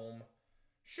from home.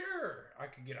 Sure, I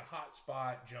could get a hot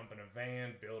spot, jump in a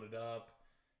van, build it up.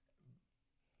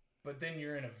 But then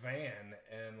you're in a van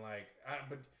and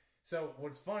so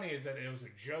what's funny is that it was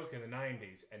a joke in the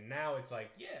 90s and now it's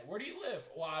where do you live?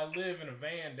 Well, I live in a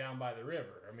van down by the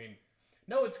river. I mean,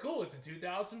 no, it's cool. It's a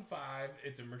 2005.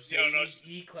 It's a Mercedes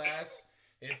E-Class.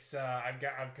 It's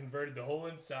I've converted the whole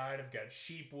inside. I've got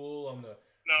sheep wool on the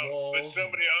walls. But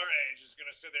somebody our age is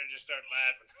gonna sit there and just start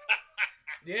laughing.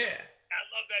 Yeah. I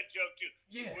love that joke too.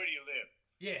 Yeah. So where do you live?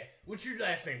 Yeah. What's your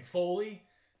last name? Foley?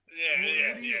 Yeah.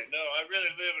 No, I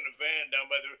really live in a van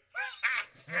down by the.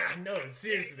 No,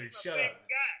 seriously, shut up.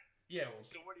 Guy. Yeah. Well,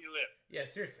 so where do you live? Yeah,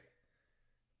 seriously.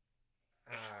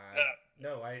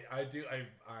 No, I do. I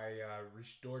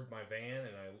restored my van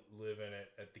and I live in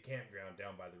it at the campground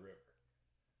down by the river.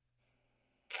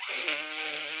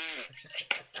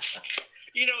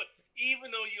 Even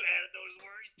though you added those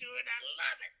words to it, I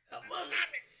love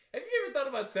it. Have you ever thought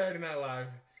about Saturday Night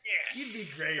Live? Yeah. You'd be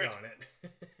great on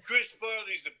it. Chris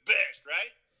Farley's the best,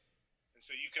 right? And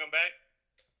so you come back?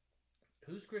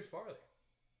 Who's Chris Farley?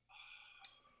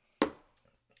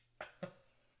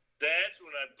 That's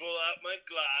when I pull out my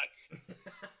Glock.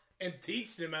 And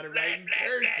teach them how to write in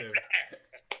cursive.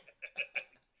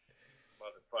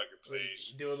 Motherfucker,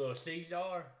 please. Do a little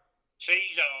Caesar.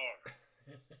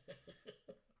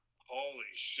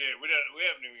 Holy shit. We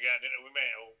haven't even gotten it. We may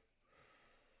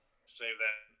save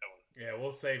that one. Yeah,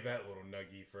 we'll save that little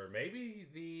nuggie for maybe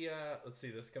the, let's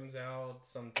see, this comes out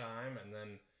sometime, and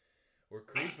then we're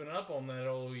creeping up on that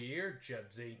old year,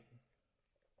 Chubbsy.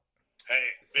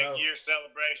 Hey, big year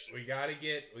celebration. We gotta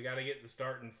get the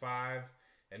starting five,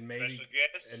 and maybe special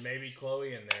guests, and maybe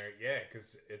Chloe in there. Yeah,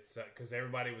 because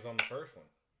everybody was on the first one.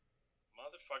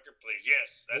 Motherfucker, please.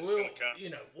 Yes, that's gonna come.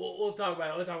 We'll talk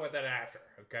about it. We'll talk about that after.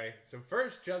 Okay. So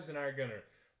first, Chubbs and I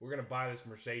we're gonna buy this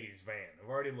Mercedes van. I've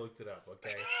already looked it up.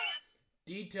 Okay.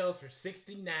 Details for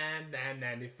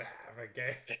 $69,995.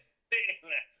 Okay.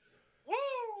 Woo!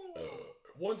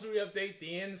 Once we update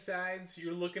the insides,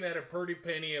 you're looking at a pretty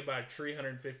penny about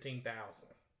 $315,000. Not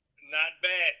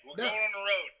bad. We're going on the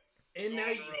road. And Go now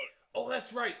on the road. oh,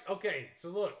 that's right. Okay, so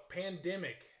look,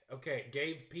 pandemic. Okay,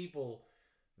 gave people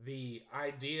the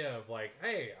idea of like,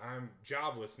 hey, I'm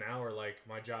jobless now, or like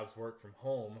my job's work from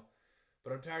home,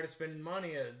 but I'm tired of spending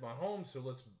money at my home, so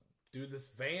let's do this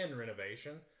van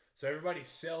renovation. So everybody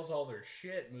sells all their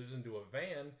shit, moves into a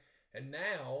van, and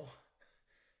now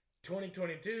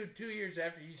 2022, 2 years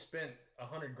after you spent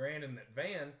 $100,000 in that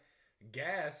van,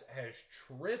 gas has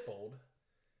tripled.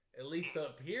 At least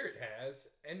up here it has,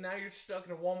 and now you're stuck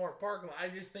in a Walmart parking lot. I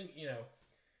just think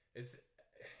it's,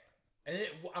 and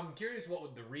I'm curious what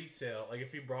would the resale like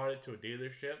if you brought it to a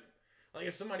dealership. Like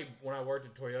if somebody, when I worked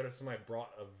at Toyota, somebody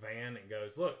brought a van and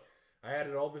goes, "Look, I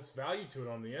added all this value to it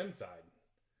on the inside."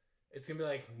 It's gonna be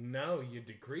like, no, you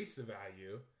decrease the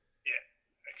value. Yeah,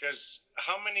 because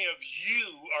how many of you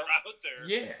are out there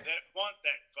that want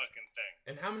that fucking thing?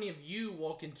 And how many of you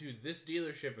walk into this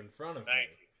dealership in front of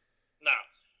Thank you. No.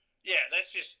 Yeah,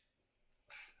 that's just.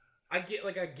 I get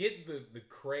the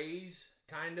craze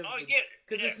kind of. Oh, I get it.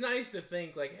 Because it's nice to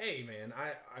think like, hey, man,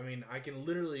 I mean, I can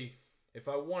literally, if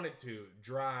I wanted to,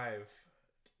 drive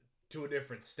to a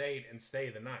different state and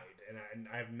stay the night, and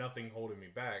I have nothing holding me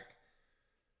back.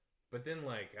 But then,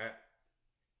 like,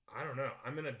 I don't know.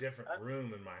 I'm in a different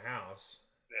room in my house.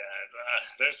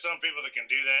 Yeah, there's some people that can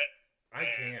do that. I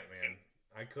can't, man.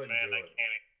 I couldn't do it.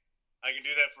 I can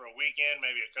do that for a weekend,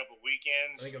 maybe a couple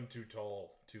weekends. I think I'm too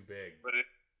tall, too big. But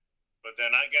then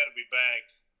I got to be back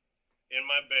in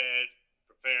my bed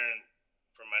preparing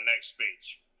for my next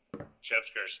speech. Chubbs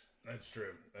Cursive. That's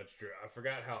true. That's true. I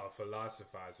forgot how a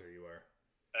philosophizer you are.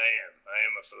 I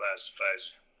am a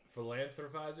philosophizer.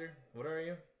 Philanthropizer? What are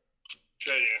you?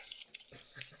 Show you.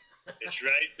 It's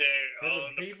right there.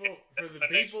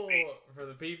 For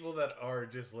the people that are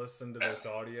just listening to this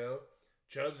audio,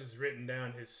 Chubbs has written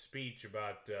down his speech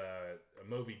about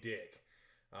Moby Dick.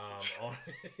 On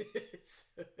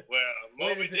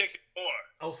Moby Dick and more.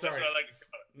 Oh, sorry. That's what I like to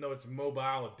call it. No, it's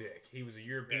Mobile Dick. He was a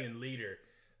European leader.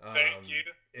 Thank you.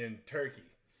 In Turkey.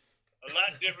 A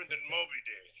lot different than Moby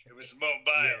Dick. It was Mobile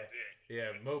Dick.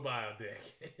 Yeah, Mobile Dick.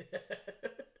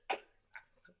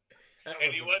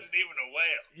 And he wasn't even a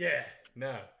whale. Yeah,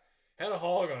 no. Had a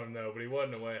hog on him, though, but he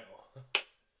wasn't a whale.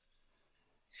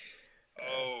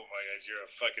 Oh, my gosh, you're a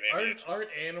fucking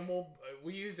idiot.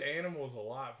 We use animals a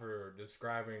lot for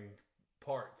describing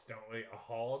parts, don't we? A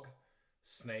hog,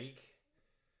 snake.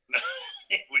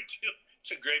 We do.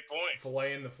 It's a great point.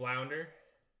 Filleting the flounder.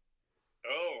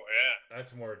 Oh, yeah.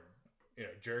 That's more,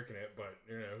 jerking it, but,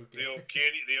 The old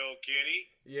kitty.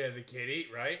 Yeah, the kitty,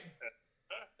 right?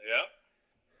 Yeah.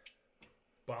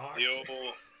 Box. The old...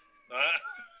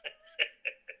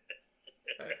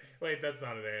 Wait, that's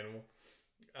not an animal.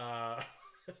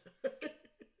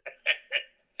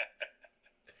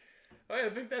 I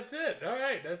think that's it. All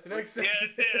right, that's the next. Yeah,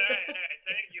 that's it. All right.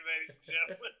 Thank you, ladies and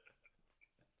gentlemen.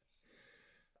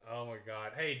 Oh my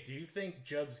God! Hey, do you think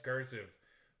Chubbs Cursive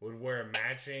would wear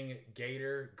matching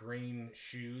gator green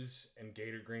shoes and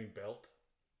gator green belt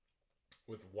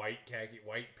with white pants,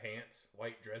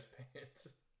 white dress pants?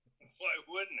 Why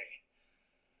wouldn't he?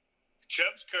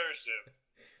 Chubbs Cursive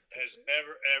has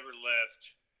never ever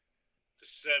left the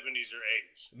 70s or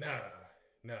 80s.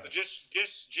 No. But just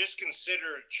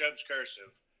consider Chubbs Cursive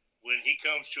when he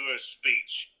comes to a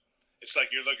speech. It's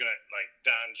like you're looking at like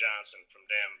Don Johnson from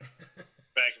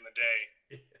back in the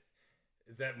day.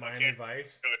 Is that Miami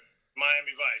Vice?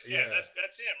 Miami Vice. Yeah, that's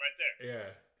him right there. Yeah.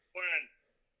 Wearing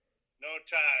no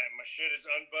tie. My shit is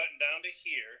unbuttoned down to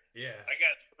here. Yeah. I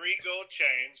got 3 gold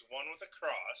chains, one with a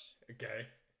cross. Okay.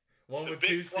 One with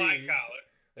big 2 fly C's. collar.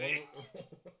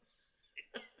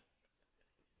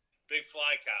 Big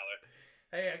fly collar.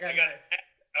 Hey,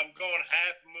 I'm going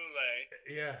half mullet.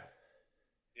 Yeah.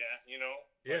 Yeah,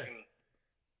 Yeah.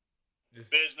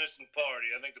 Just business and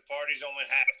party. I think the party's only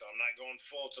half, though. I'm not going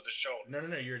full to the shoulder. No.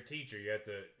 You're a teacher. You have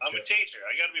to. I'm a teacher.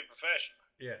 I got to be professional.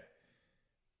 Yeah.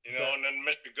 And then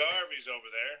Mr. Garvey's over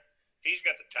there. He's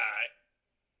got the tie.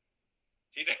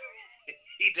 He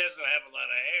doesn't have a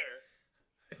lot of hair.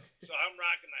 So I'm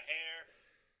rocking the hair.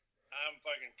 I'm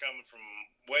fucking coming from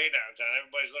way downtown.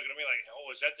 Everybody's looking at me like, "Oh,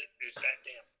 is that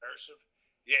damn Cursive?"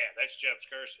 Yeah, that's Chubbs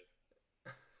Cursive.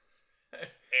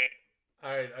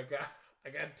 All right, I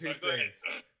got 2 things.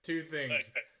 2 things.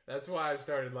 That's why I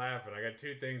started laughing. I got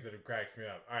 2 things that have cracked me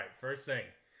up. All right, first thing.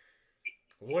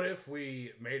 What if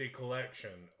we made a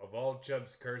collection of all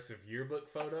Chubbs Cursive yearbook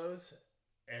photos,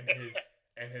 and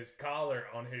his collar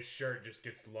on his shirt just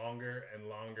gets longer and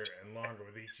longer and longer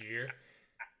with each year,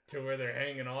 to where they're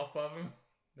hanging off of him?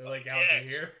 They're like out to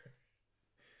here.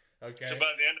 Okay. So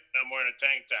by the end of it, I'm wearing a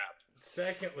tank top.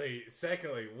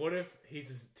 Secondly, what if he's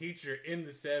a teacher in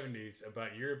the 70s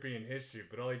about European history,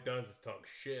 but all he does is talk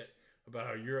shit about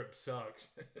how Europe sucks?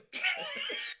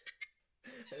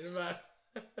 And about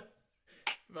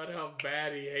how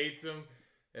bad he hates him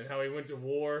and how he went to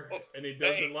war and he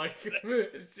doesn't like him.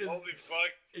 It's just, holy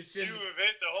fuck. It's just, you have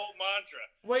hit the whole mantra.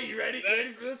 Wait, you ready? You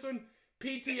ready for this one?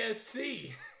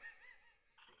 PTSC.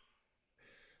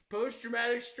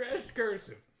 Post-traumatic stress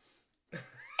cursive.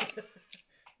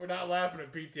 We're not laughing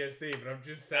at PTSD, but I'm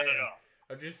just saying.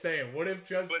 I'm just saying. What if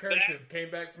Chubbs Cursive came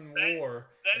back from the war?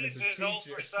 That is his whole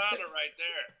persona right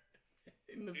there.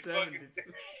 In the 70s.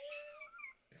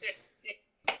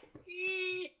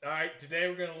 All right, today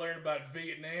we're going to learn about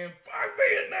Vietnam. Fuck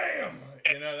Vietnam!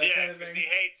 You know, that kind of thing. Yeah, because he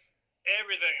hates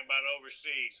everything about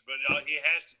overseas, but he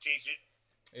has to teach it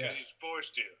because he's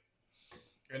forced to.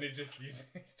 And he just uses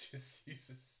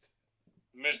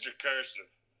Mr. Cursive.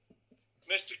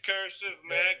 Mr. Cursive,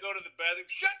 may I go to the bathroom?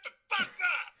 Shut the fuck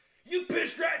up! You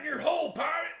pissed right in your hole,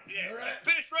 pirate! Yeah, right.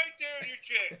 You pissed right there in your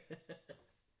chair.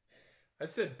 I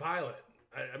said pilot.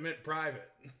 I meant private.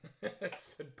 I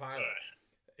said pilot. Sorry.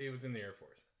 He was in the Air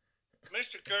Force.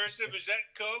 Mr. Cursive, is that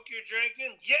Coke you're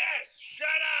drinking? Yes!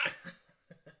 Shut up!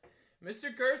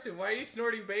 Mr. Cursive, why are you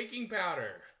snorting baking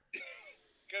powder?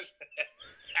 Because...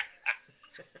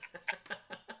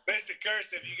 Mr.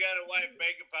 Cursive, you gotta wipe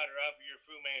baking powder off of your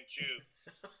Fu Manchu.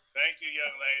 Thank you,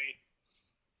 young lady.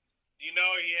 You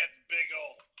know he had the big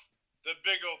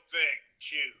old thick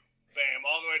chew. Bam,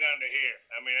 all the way down to here.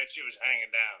 I mean, that shit was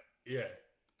hanging down. Yeah.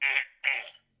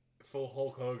 Full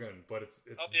Hulk Hogan, but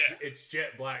it's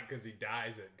jet black because he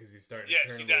dyes it because he's starting to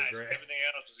turn a little gray. Everything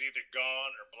else is either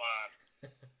gone or blonde.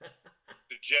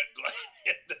 The jet black.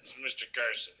 That's Mr.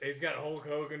 Cursive. He's got Hulk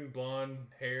Hogan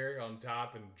blonde hair on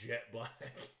top and jet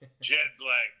black. Jet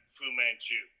black Fu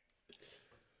Manchu.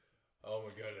 Oh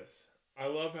my goodness! I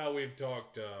love how we've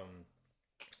talked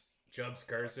Chubbs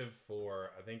Cursive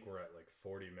for, I think we're at like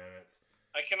 40 minutes.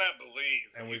 I cannot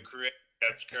believe we created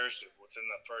Chubbs Cursive within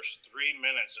the first 3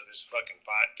 minutes of this fucking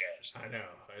podcast. I know.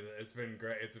 It's been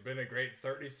great. It's been a great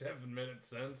 37 minutes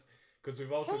since. Because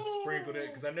we've also sprinkled it,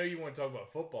 because I know you want to talk about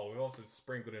football. We've also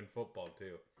sprinkled in football,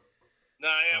 too. No,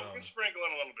 yeah, we can sprinkle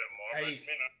in a little bit more. Hey, but,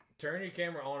 you know. Turn your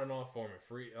camera on and off for me.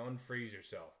 Unfreeze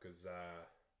yourself, because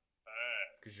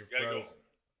you're frozen.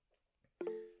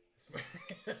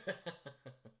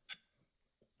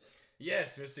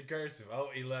 Yes, Mr. Cursive. Oh,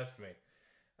 he left me.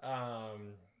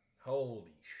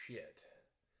 Holy shit.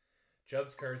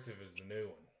 Chubbs Cursive is the new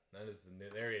one. That is the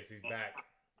new. There he is. He's back.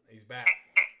 He's back.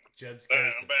 Chubbs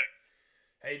Cursive. I'm back.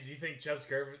 Hey, do you think Chubbs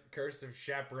Cursive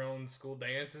chaperones school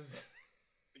dances?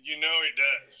 You know he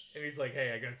does. And he's like,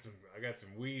 "Hey, I got some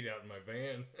weed out in my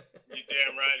van." You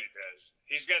damn right he does.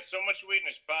 He's got so much weed in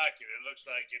his pocket, it looks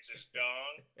like it's his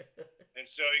dong. And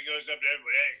so he goes up to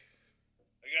everybody, "Hey,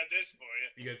 I got this for you."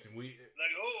 You got some weed?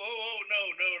 Like, no,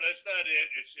 that's not it.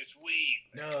 It's weed.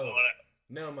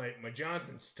 No, my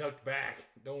Johnson's tucked back.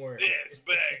 Don't worry. Yeah, it's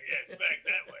back. Yeah, it's back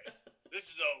that way. This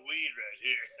is all weed right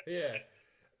here. Yeah.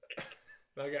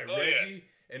 I got Reggie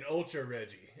and Ultra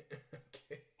Reggie.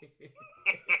 Okay.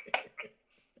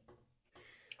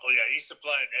 Oh yeah, he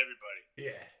supplied everybody.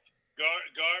 Yeah.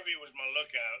 Garvey was my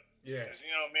lookout. Yeah. Because,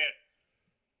 you know, man,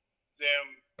 them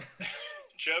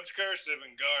Chubbs Cursive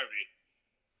and Garvey,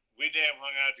 we damn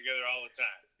hung out together all the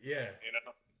time. Yeah. You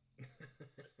know?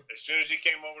 As soon as he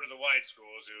came over to the white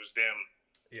schools, it was them,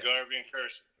 Garvey and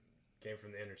Cursive. Came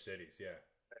from the inner cities, yeah.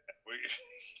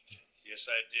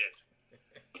 Yes, I did.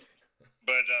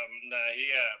 But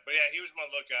he was my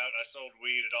lookout. I sold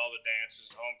weed at all the dances,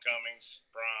 homecomings,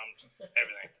 proms,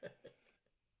 everything.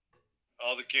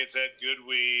 All the kids had good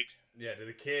weed. Yeah, to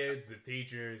the kids, the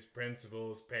teachers,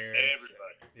 principals, parents.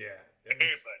 Everybody. Yeah.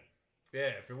 Everybody.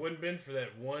 Yeah, if it wouldn't been for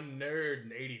that one nerd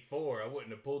in '84, I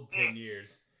wouldn't have pulled 10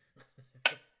 years.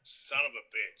 Son of a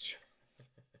bitch.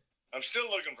 I'm still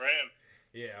looking for him.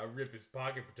 Yeah, I'll rip his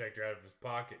pocket protector out of his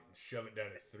pocket and shove it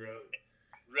down his throat.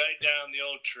 Right down the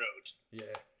old throat.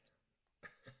 Yeah.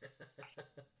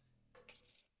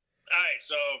 Alright,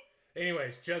 so...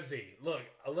 Anyways, Chubbsy, look,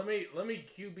 let me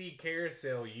QB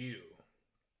carousel you.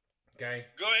 Okay?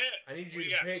 Go ahead. I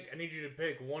need you to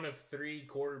pick one of 3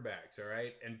 quarterbacks, all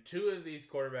right? And 2 of these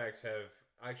quarterbacks have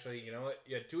actually, you know what?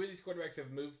 Yeah, 2 of these quarterbacks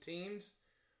have moved teams.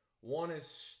 One is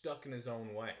stuck in his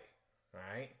own way. All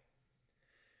right?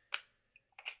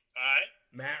 All right.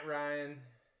 Matt Ryan,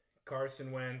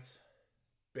 Carson Wentz,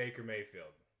 Baker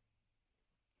Mayfield.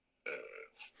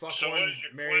 Fuck so one,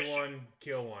 marry one,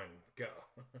 kill one. Go.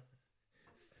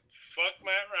 Fuck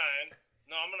Matt Ryan.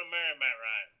 No, I'm going to marry Matt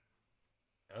Ryan.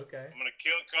 Okay. I'm going to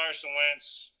kill Carson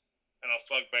Wentz, and I'll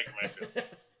fuck Baker Mayfield.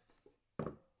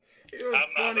 You know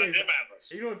what's funny? I'm atlas.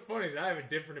 You know what's funny is I have a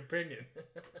different opinion.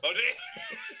 Oh, did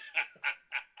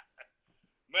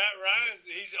Matt Ryan's,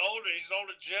 he's older. He's an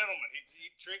older gentleman.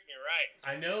 He treated me right.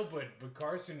 I know, but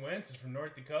Carson Wentz is from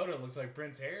North Dakota. Looks like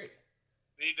Prince Harry.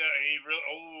 He does. He really.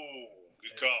 Oh,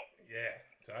 good call. Yeah.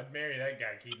 So I'd marry that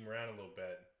guy, keep him around a little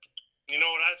bit. You know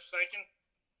what I was thinking?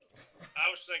 I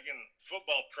was thinking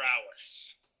football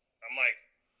prowess. I'm like,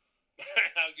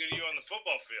 how good are you on the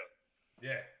football field?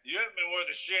 Yeah. You haven't been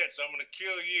worth a shit, so I'm going to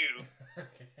kill you.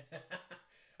 Okay.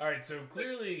 All right, so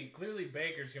clearly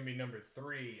Baker's going to be number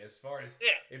 3 as far as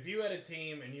if you had a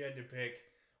team and you had to pick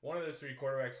one of those 3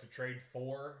 quarterbacks to trade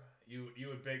for, you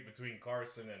would pick between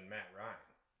Carson and Matt Ryan.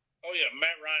 Oh, yeah,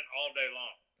 Matt Ryan all day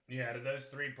long. Yeah, out of those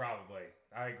 3, probably.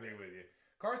 I agree with you.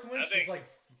 Carson Wentz just,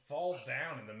 falls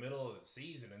down in the middle of the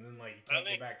season, and then, he can't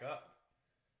go back up.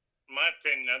 My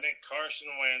opinion, I think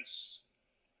Carson Wentz,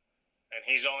 and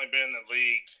he's only been in the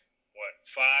league,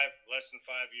 less than 5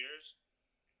 years?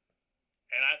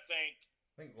 And I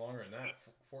think longer than that,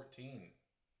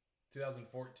 2014.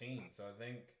 So I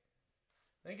think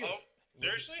it was.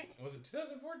 Seriously? Was it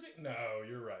 2014? No,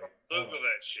 you're right. Google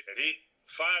that shit. 5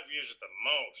 years at the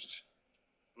most.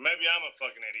 Maybe I'm a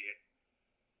fucking idiot.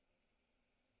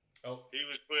 Oh, he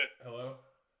was with. Hello.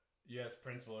 Yes,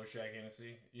 Principal O'Shaq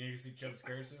Hennessy. You need to see Chubbs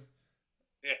Cursive.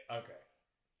 Yeah. Okay.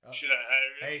 Oh. Should I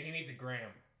hire him? Hey, he needs a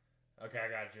gram. Okay,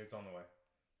 I got you. It's on the way.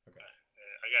 Okay.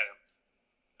 I got him.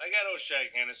 I got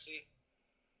O'Shaq Hennessy.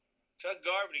 Tell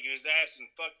Garvey to get his ass in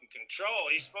fucking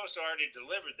control. He's supposed to already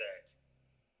deliver that.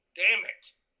 Damn it.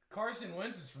 Carson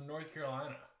Wentz is from North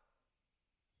Carolina.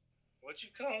 What you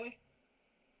call me?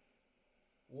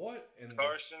 What in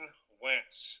Carson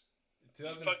Wentz.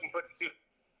 You fucking put two.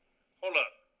 Hold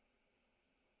up.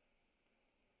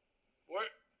 Where?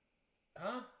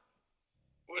 Huh?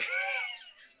 Where?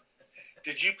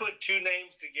 Did you put 2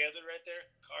 names together right there?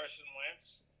 Carson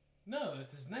Wentz? No,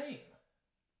 that's his name.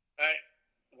 All right.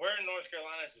 Where in North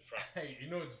Carolina is it from? Hey, you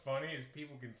know what's funny is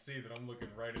people can see that I'm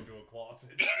looking right into a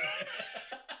closet.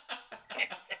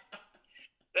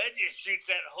 That just shoots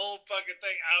that whole fucking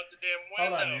thing out the damn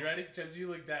window. Hold on, you ready? Chubbs, you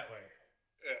look that way.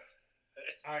 Yeah.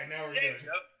 All right, now we're good.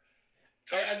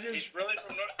 He's really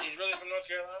from North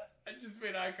Carolina? I just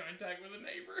made eye contact with a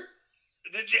neighbor.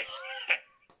 Did you?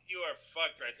 You are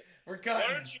fucked right there. We're cutting.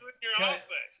 Why aren't you in your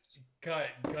office? Cut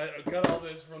all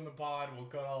this from the pod. We'll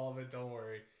cut all of it. Don't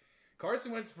worry.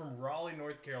 Carson Wentz from Raleigh,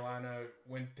 North Carolina.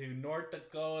 Went to North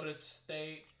Dakota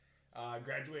State.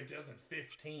 Graduated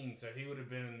 2015, so he would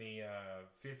have been in the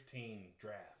 15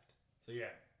 draft. So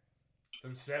yeah,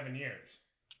 so 7 years.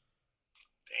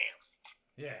 Damn.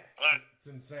 Yeah,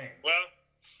 it's insane. Well,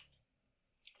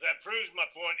 that proves my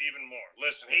point even more.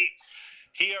 Listen,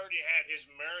 he already had his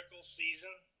miracle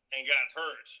season and got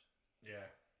hurt. Yeah.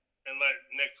 And let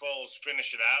Nick Foles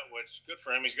finish it out, which is good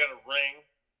for him. He's got a ring.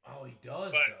 Oh, he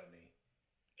does, doesn't he?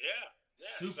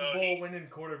 Yeah. Super Bowl winning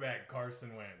quarterback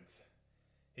Carson Wentz.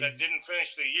 That didn't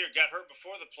finish the year. Got hurt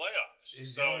before the playoffs.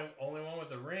 He's the only one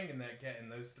with a ring in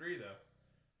those 3, though.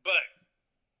 But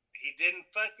he didn't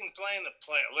fucking play in the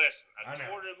playoffs. Listen, a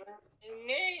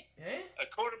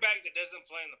quarterback that doesn't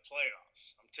play in the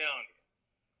playoffs, I'm telling you,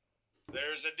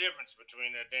 there's a difference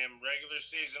between a damn regular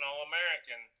season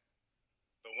All-American,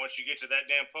 but once you get to that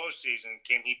damn postseason,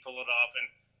 can he pull it off? And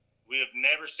we have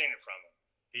never seen it from him.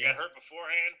 He got hurt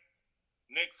beforehand.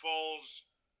 Nick Foles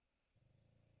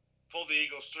pulled the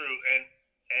Eagles through, and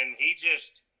he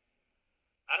just,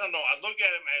 I don't know. I look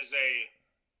at him as a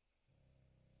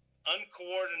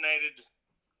coordinated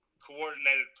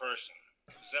person.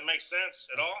 Does that make sense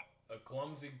at all? A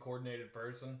clumsy, coordinated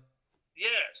person?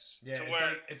 Yes. Yeah,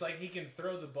 it's like he can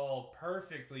throw the ball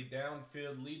perfectly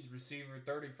downfield, lead the receiver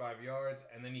 35 yards,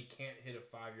 and then he can't hit a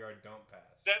 5-yard dump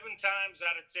pass. 7 times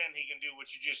out of 10 he can do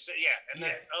what you just said. Yeah, and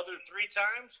then other 3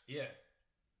 times? Yeah.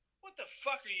 What the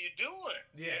fuck are you doing?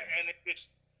 Yeah. And it's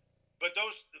but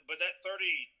that 30%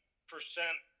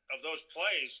 of those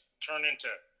plays turn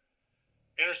into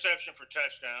interception for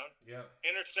touchdown. Yeah.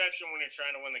 Interception when you're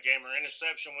trying to win the game, or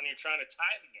interception when you're trying to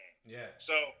tie the game. Yeah.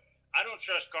 So I don't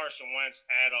trust Carson Wentz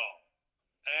at all.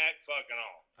 At fucking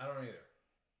all. I don't either.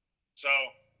 So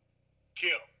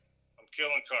kill. I'm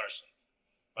killing Carson.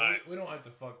 Bye. We don't have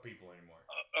to fuck people anymore.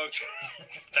 Okay.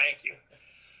 Thank you.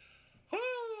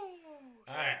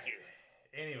 Thank you.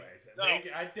 Anyways,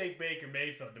 I'd take Baker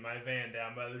Mayfield to my van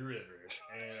down by the river,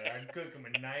 and I'd cook him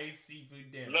a nice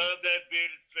seafood dinner. Love that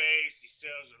bearded face. He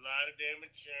sells a lot of damn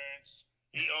insurance.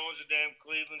 He owns a damn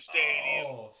Cleveland Stadium.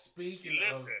 Oh, speaking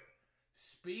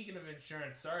of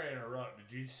insurance, sorry to interrupt.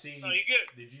 Did you see? No, you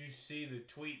good. Did you see the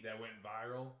tweet that went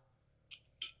viral?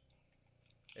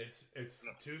 It's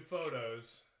two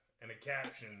photos and a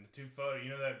caption. The two photos.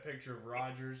 You know that picture of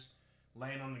Rodgers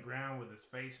laying on the ground with his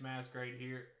face mask right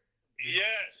here?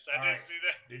 Yes, I did see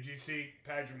that. Did you see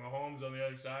Patrick Mahomes on the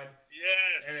other side?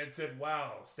 Yes. And it said,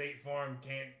 wow, State Farm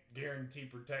can't guarantee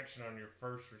protection on your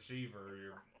first receiver or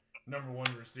your number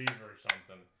one receiver or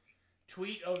something.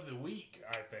 Tweet of the week,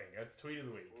 I think. That's tweet of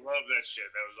the week. Love that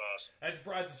shit. That was awesome. That's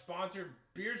brought to sponsor.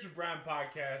 Beers with Brian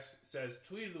podcast says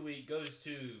tweet of the week goes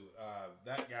to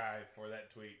that guy for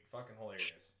that tweet. Fucking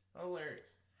hilarious. Hilarious.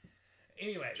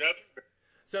 Anyway.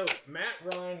 So Matt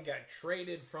Ryan got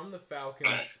traded from the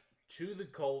Falcons to the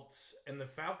Colts, and the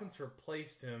Falcons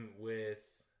replaced him with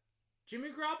Jimmy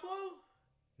Garoppolo?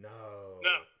 No.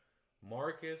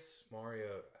 Marcus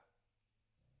Mariota.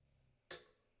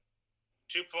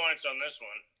 2 points on this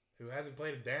one. Who hasn't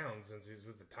played a down since he was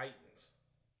with the Titans.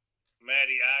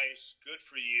 Matty Ice, good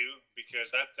for you,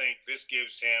 because I think this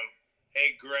gives him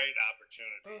a great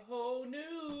opportunity. A whole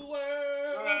new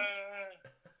world.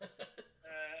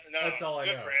 No, that's all I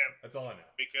know. Good for him. That's all I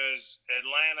know. Because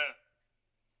Atlanta,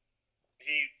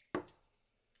 I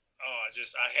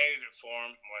hated it for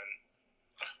him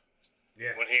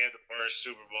when he had the worst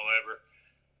Super Bowl ever.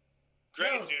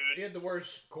 Great dude. He had the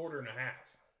worst quarter and a half.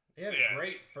 He had a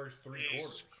great first three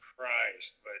quarters.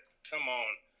 Christ, but come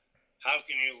on. How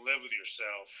can you live with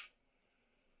yourself?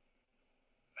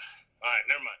 All right,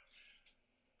 never mind.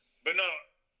 But no,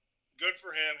 good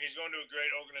for him. He's going to a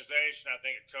great organization. I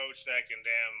think a coach that can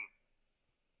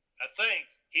I think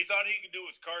he thought he could do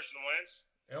it with Carson Wentz.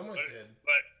 He almost did.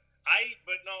 But I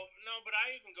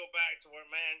even go back to where,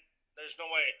 man, there's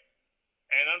no way.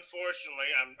 And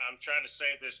unfortunately, I'm trying to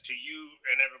say this to you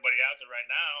and everybody out there right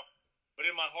now, but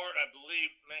in my heart, I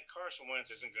believe, man, Carson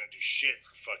Wentz isn't going to do shit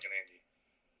for fucking Indy.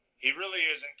 He really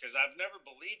isn't, because I've never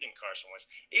believed in Carson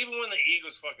Wentz. Even when the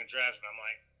Eagles fucking drafted him, I'm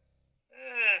like,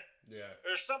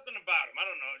 there's something about him. I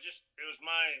don't know. It was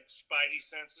my spidey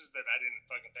senses that I didn't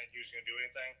fucking think he was going to do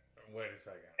anything. Wait a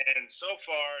second. And so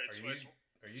far,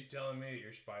 Are you telling me that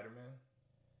you're Spider-Man?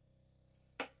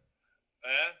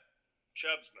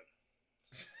 Chubbsman.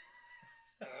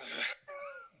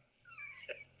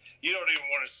 You don't even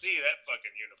want to see that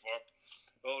fucking uniform.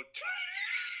 Oh,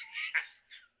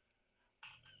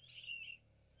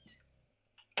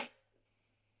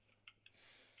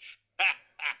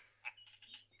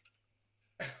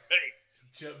 hey,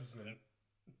 Chubbsman.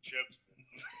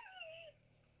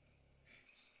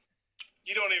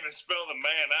 You don't even spell the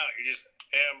man out. You just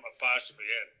apostrophe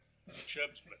N.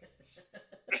 Chubbsman.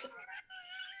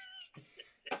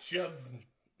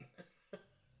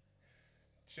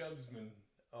 Chubbsman.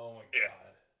 Oh my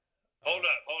god. Hold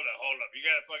up. You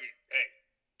gotta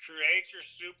create your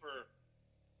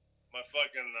my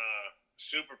fucking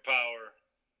superpower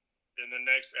in the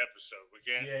next episode. We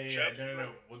can't. Yeah.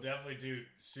 No. We'll definitely do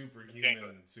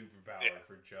superhuman superpower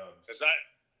for Chubbs.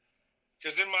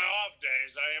 Because in my off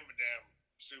days, I am a damn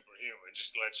superhuman.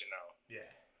 Just to let you know.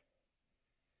 Yeah.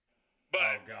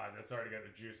 But, oh god, that's already got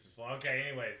the juices flowing.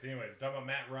 Okay, anyways, talking about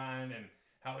Matt Ryan and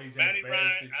how he's I think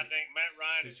Matt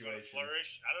Ryan is going to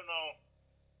flourish. I don't know.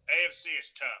 AFC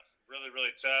is tough, really,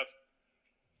 really tough.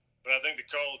 But I think the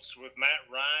Colts with Matt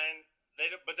Ryan, they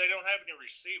don't have any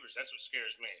receivers. That's what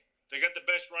scares me. They got the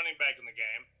best running back in the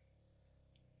game.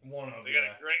 They got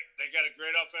a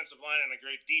great offensive line and a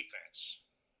great defense.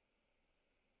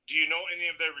 Do you know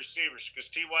any of their receivers? Because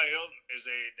T.Y. Hilton is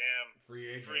a damn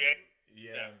free agent.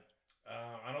 Yeah.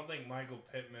 I don't think Michael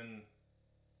Pittman.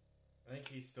 I think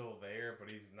he's still there, but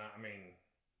he's not. I mean,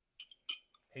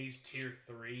 he's tier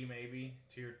 3, maybe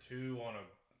tier 2 on a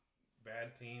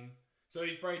bad team. So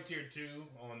he's probably tier 2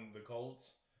 on the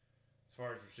Colts as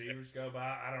far as receivers go. But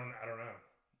I don't know.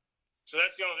 So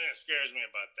that's the only thing that scares me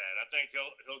about that. I think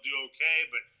he'll do okay,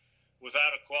 but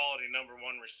without a quality number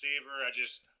 1 receiver, I'm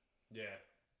just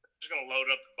going to load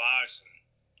up the box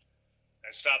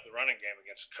and stop the running game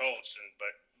against the Colts.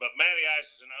 But Matty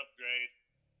Ice is an upgrade.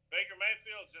 Baker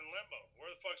Mayfield's in limbo.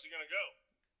 Where the fuck's he going to go?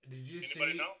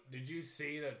 Anybody know? Did you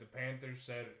see that the Panthers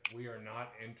said we are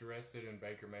not interested in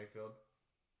Baker Mayfield?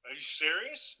 Are you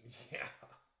serious? Yeah.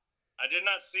 I did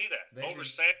not see that. Over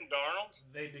Sam Darnold?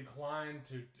 They declined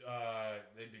to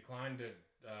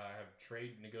have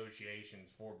trade negotiations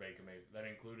for Baker Mayfield. That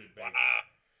included Baker. Wow.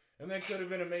 And that could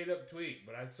have been a made-up tweet,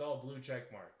 but I saw a blue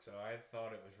check mark, so I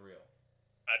thought it was real.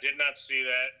 I did not see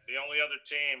that. The only other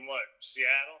team,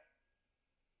 Seattle?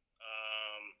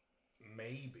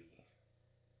 Maybe.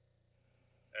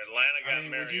 Atlanta got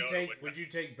Mariota. Would you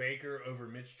take Baker over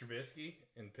Mitch Trubisky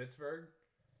in Pittsburgh?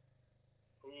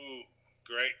 Ooh,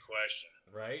 great question.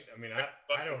 Right? I mean, I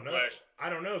don't know. I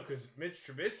don't know, because Mitch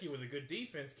Trubisky with a good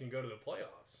defense can go to the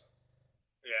playoffs.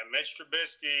 Yeah, Mitch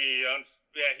Trubisky.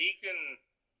 He can.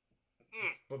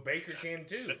 But Baker can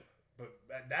too. But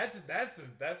that's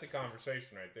a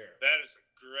conversation right there. That is a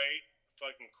great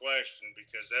fucking question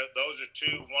because those are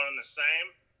two one and the same.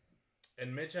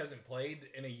 And Mitch hasn't played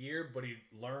in a year, but he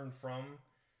learned from.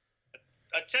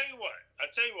 I tell you what.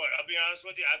 I'll be honest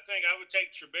with you. I think I would take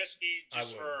Trubisky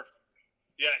just for.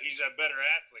 Yeah, he's a better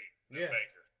athlete than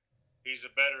Baker. He's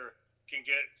a better can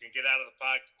get out of the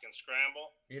pocket, can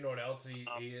scramble. You know what else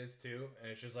he is too, and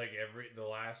it's just like the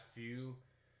last few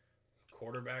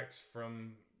quarterbacks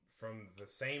from the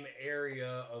same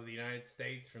area of the United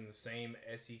States, from the same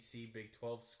SEC Big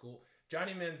 12 school,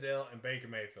 Johnny Manziel and Baker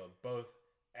Mayfield, both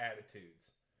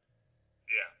attitudes.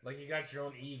 Yeah, like you got your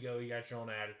own ego, you got your own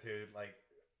attitude. Like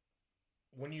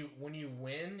when you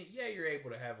win, yeah, you're able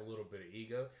to have a little bit of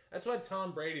ego. That's why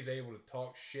Tom Brady's able to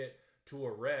talk shit to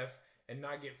a ref and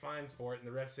not get fines for it, and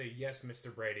the ref say, "Yes,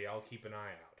 Mr. Brady, I'll keep an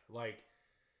eye out." Like,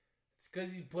 it's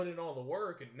because he's put in all the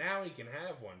work, and now he can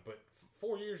have one. But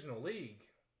 4 years in the league,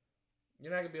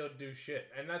 you're not going to be able to do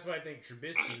shit. And that's why I think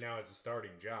Trubisky now has a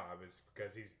starting job, is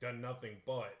because he's done nothing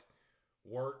but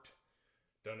worked,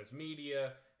 done his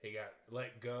media, he got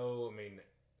let go. I mean,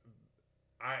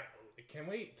 can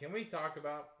we talk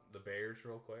about the Bears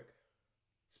real quick?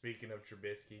 Speaking of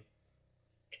Trubisky.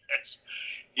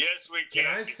 Yes, we can.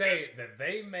 Can I say that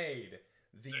they made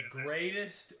the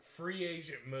greatest free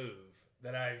agent move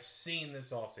that I've seen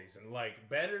this offseason? Like,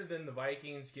 better than the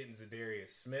Vikings getting Zadarius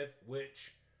Smith,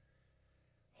 which,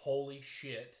 holy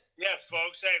shit. Yeah,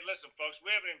 folks. Hey, listen, folks.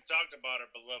 We haven't even talked about our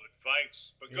beloved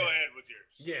Vikes, but go ahead with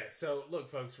yours. Yeah, so, look,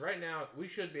 folks. Right now, we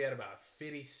should be at about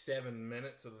 57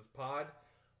 minutes of this pod.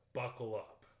 Buckle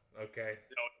up, okay?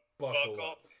 Buckle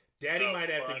up. Daddy might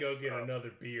have to go get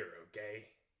another beer, okay?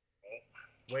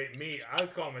 Wait, me, I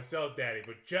was calling myself Daddy,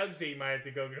 but Chubbsy might have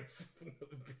to go get himself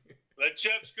another beer. Let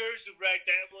Chubbs Cursive write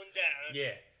that one down.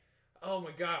 Yeah. Oh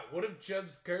my God, what if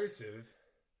Chubbs Cursive?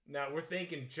 Now, we're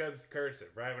thinking Chubbs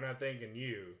Cursive, right? We're not thinking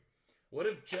you. What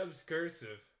if Chubbs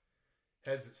Cursive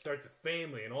starts a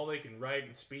family and all they can write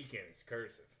and speak in is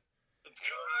cursive?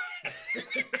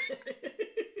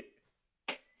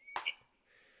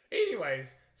 Anyways,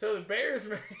 so the Bears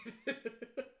made...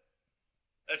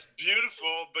 That's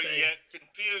beautiful, but yet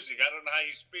confusing. I don't know how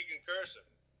you speak in cursive.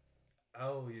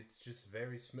 Oh, it's just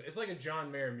very smooth. It's like a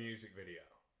John Mayer music video.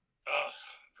 Oh,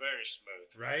 very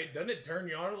smooth. Right? Doesn't it turn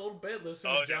you on a little bit?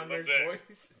 Listen to John Mayer's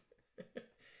voice.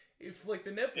 You flick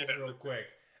the nipples real quick.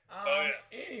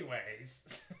 Anyways,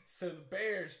 so the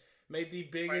Bears made the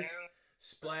biggest,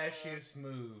 splashiest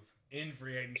move in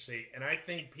free agency, and I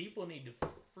think people need to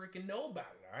freaking know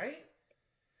about it, all right?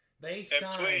 They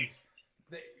signed...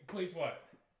 Please what?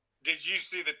 Did you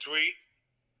see the tweet?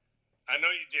 I know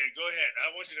you did. Go ahead.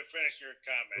 I want you to finish your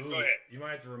comment. Go ahead. You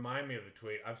might have to remind me of the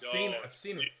tweet. I've seen a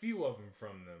few of them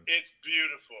from them. It's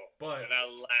beautiful. And I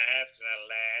laughed and I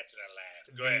laughed and I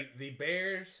laughed. Go ahead. The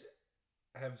Bears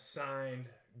have signed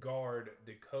guard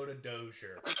Dakota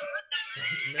Dozier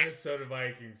from the Minnesota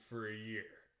Vikings for a year.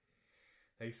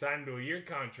 They signed him to a year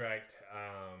contract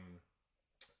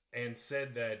and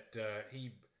said that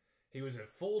he was a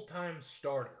full-time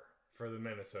starter for the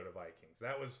Minnesota Vikings.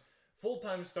 That was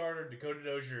full-time starter. Dakota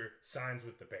Dozier signs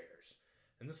with the Bears,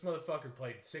 and this motherfucker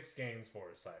played 6 games for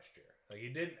us last year. Like, he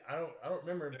didn't. I don't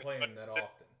remember him playing that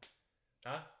often.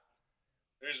 Huh?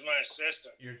 Here's my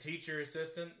assistant. Your teacher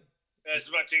assistant? This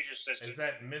is my teacher assistant. Is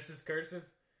that Mrs. Cursive?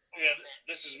 Yeah,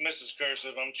 this is Mrs.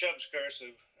 Cursive. I'm Chubbs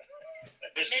Cursive.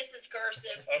 Mrs.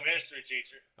 Cursive. I'm a history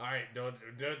teacher. All right, don't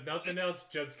nothing else,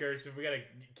 Chubbs Cursive. We gotta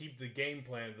keep the game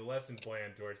plan, the lesson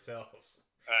plan to ourselves.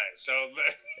 All right, so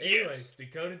anyways,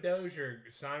 Dakota Dozier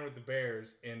signed with the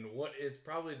Bears in what is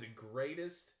probably the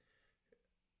greatest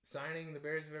signing the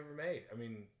Bears have ever made. I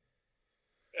mean,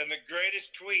 and the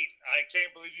greatest tweet. I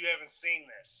can't believe you haven't seen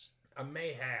this. I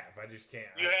may have. I just can't.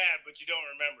 You have, but you don't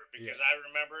remember it because I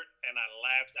remember it and I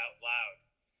laughed out loud.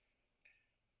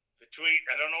 The tweet,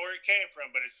 I don't know where it came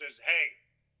from, but it says, "Hey,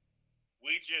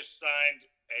 we just signed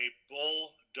a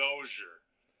bulldozer."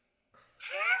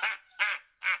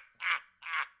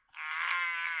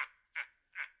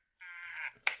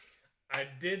 I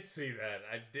did see that.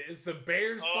 It's the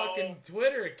Bears fucking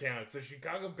Twitter account. It's the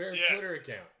Chicago Bears Twitter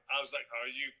account. I was like, "Are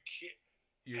you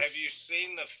kidding? Have you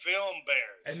seen the film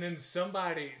Bears?" And then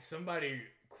somebody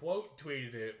quote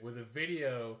tweeted it with a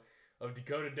video of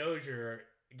Dakota Dozier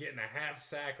getting a half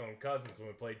sack on Cousins when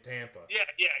we played Tampa. Yeah,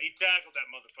 he tackled that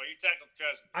motherfucker. He tackled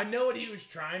Cousins. I know what he was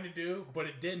trying to do, but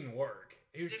it didn't work.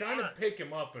 He was trying to pick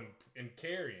him up and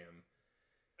carry him.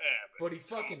 Yeah, but he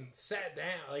fucking sat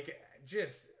down. Like,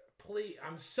 just, please.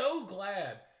 I'm so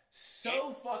glad,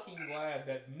 so fucking glad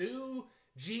that new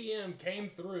GM came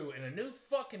through and a new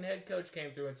fucking head coach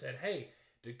came through and said, hey,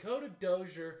 Dakota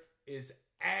Dozier is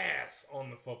ass on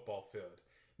the football field.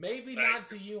 Maybe not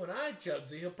to you and I,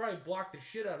 Chubbsy. He'll probably block the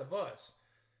shit out of us.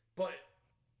 But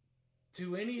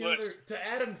to to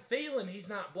Adam Thielen, he's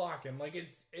not blocking. Like,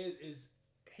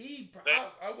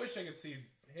 I wish I could see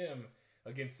him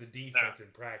against the defense in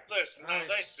practice. Listen,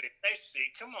 they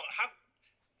see. Come on.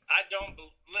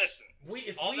 Listen.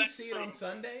 If we see it on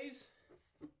Sundays.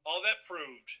 All that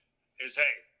proved is,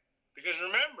 hey, because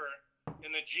remember,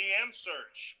 in the GM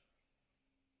search,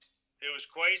 it was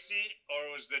Quasey or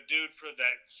it was the dude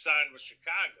that signed with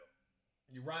Chicago.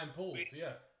 Ryan Poole,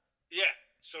 yeah. Yeah,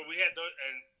 so we had those,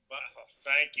 and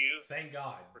thank you. Thank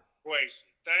God. For Quasey.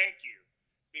 Thank you.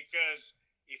 Because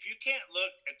if you can't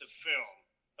look at the film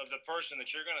of the person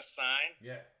that you're going to sign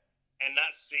and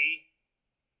not see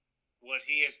what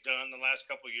he has done the last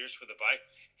couple of years for the Vikings,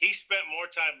 he spent more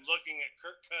time looking at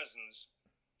Kirk Cousins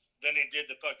than he did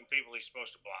the fucking people he's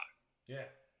supposed to block. Yeah.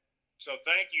 So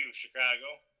thank you,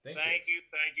 Chicago. Thank you.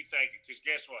 Because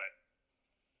guess what?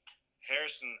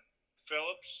 Harrison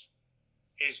Phillips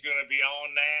is going to be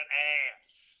on that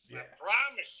ass. Yeah. I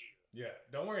promise you. Yeah.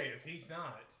 Don't worry. If he's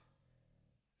not,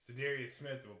 Zadarius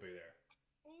Smith will be there.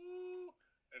 Ooh.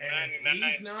 And if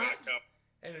he's not,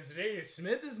 and if Zadarius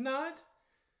Smith is not,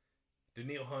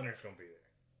 Daniil Hunter's going to be there.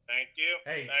 Thank you.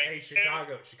 Hey,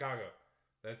 Chicago.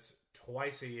 That's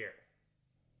twice a year.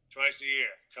 Twice a year.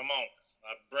 Come on.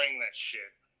 I bring that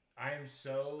shit. I am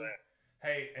so...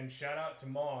 Hey, and shout out to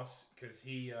Moss, because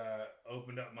he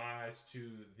opened up my eyes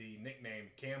to the nickname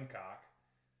Camcock.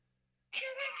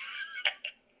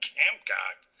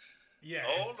 Camcock? Yeah,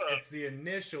 it's the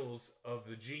initials of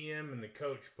the GM and the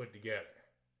coach put together.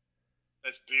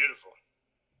 That's beautiful.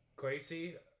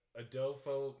 Kwesi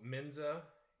Adolfo Menza,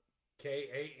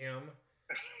 K-A-M,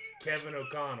 Kevin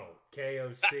O'Connell,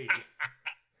 K-O-C.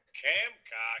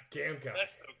 Camcock.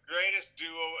 That's the greatest duo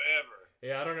ever.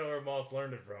 Yeah, I don't know where Moss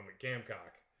learned it from, but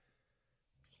Camcock.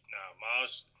 No,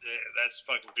 Moss, that's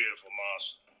fucking beautiful,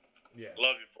 Moss. Yeah.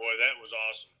 Love you, boy. That was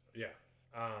awesome. Yeah.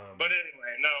 But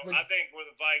anyway, I think where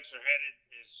the Vikes are headed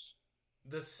is...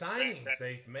 The signings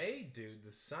they've made, dude.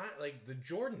 The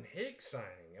Jordan Hicks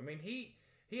signing. I mean, he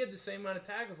had the same amount of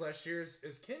tackles last year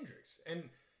as Kendricks. And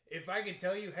if I could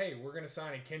tell you, hey, we're going to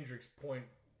sign a Kendricks .0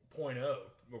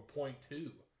 or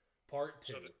 .2, part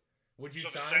 2. Would you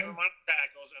sign the same him? amount of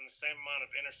tackles and the same amount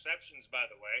of interceptions, by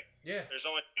the way. Yeah. There's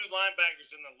only 2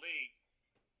 linebackers in the league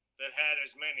that had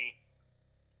as many,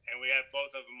 and we have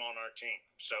both of them on our team.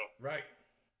 So right.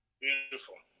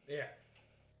 Beautiful. Yeah.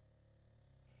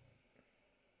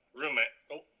 Roommate.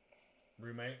 Oh.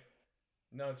 Roommate?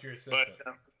 No, it's your assistant.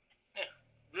 But, yeah.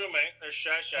 Roommate. There's Shy.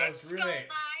 Oh, it's roommate.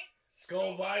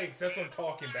 Skull Vikes. That's what I'm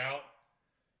talking about.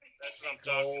 That's what I'm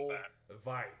talking about.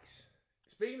 Vikes.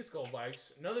 Speaking of Skull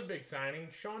Vikes, another big signing,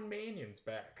 Sean Mannion's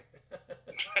back.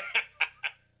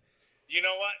 You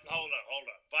know what? Hold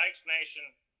up. Vikes Nation,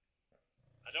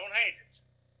 I don't hate it.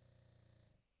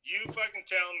 You fucking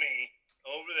tell me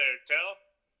over there, tell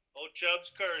old Chubbs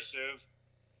Cursive,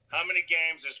 how many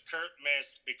games has Kurt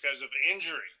missed because of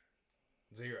injury?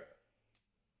 0.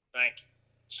 Thank you.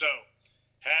 So,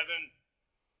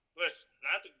 listen,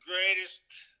 not the greatest,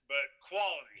 but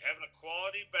having a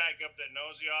quality backup that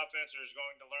knows the offense or is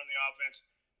going to learn the offense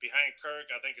behind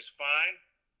Kirk, I think is fine.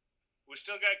 We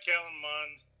still got Kellen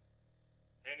Mond,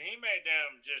 and he may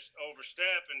just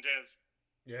overstep and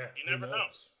you never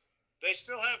know. They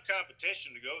still have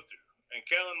competition to go through, and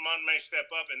Kellen Mond may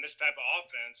step up in this type of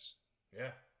offense.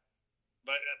 Yeah.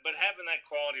 But having that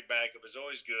quality backup is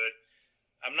always good.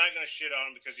 I'm not going to shit on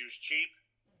him because he was cheap.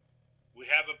 We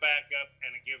have a backup,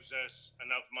 and it gives us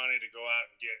enough money to go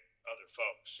out and get other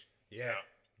folks. Yeah.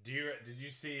 You know? Did you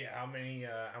see how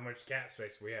much cap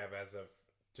space we have as of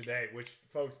today? Which,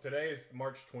 folks, today is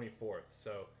March 24th,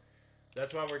 so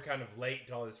that's why we're kind of late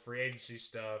to all this free agency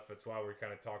stuff. That's why we're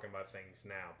kind of talking about things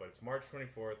now. But it's March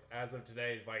 24th. As of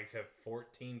today, the Vikings have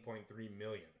 $14.3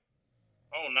 million.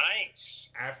 Oh, nice.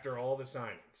 After all the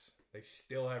signings, they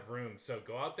still have room. So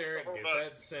go out there and get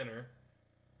that center.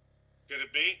 Could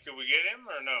it be? Could we get him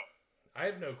or no? I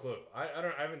have no clue. I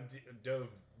haven't dove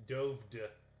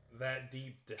that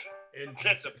deep into.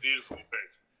 That's a beautiful pick.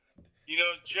 You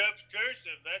know, Chubbs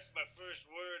Cursive. That's my first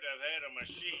word I've had on my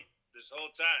sheet this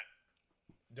whole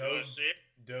time. See it?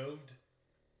 Doved.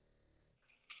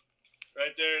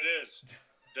 Right there it is.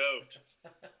 Doved.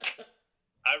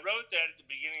 I wrote that at the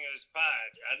beginning of this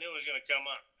pod. I knew it was going to come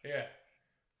up. Yeah.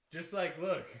 Just like,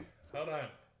 look. Hold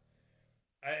on.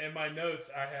 In my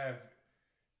notes, I have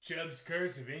Chubbs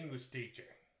Cursive English teacher.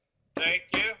 Thank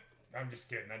you. I'm just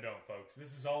kidding. I don't, folks.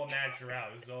 This is all natural.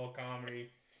 This is all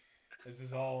comedy. This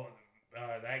is all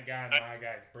that guy and my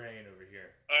guy's brain over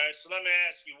here. All right, so let me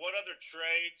ask you, what other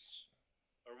trades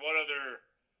or what other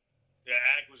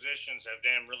acquisitions have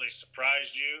damn really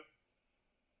surprised you?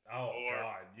 Oh,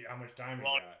 God. How much time you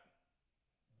got?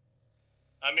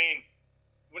 I mean,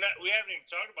 we haven't even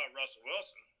talked about Russell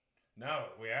Wilson. No,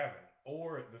 we haven't.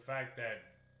 Or the fact that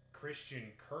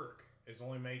Christian Kirk is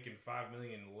only making $5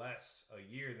 million less a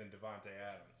year than Devontae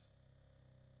Adams.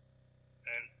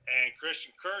 And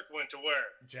Christian Kirk went to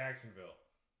where? Jacksonville.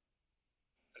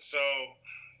 So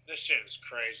this shit is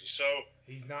crazy. So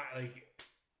he's not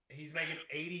he's making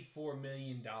 $84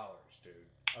 million, dude.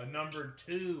 A number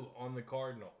 2 on the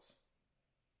Cardinals.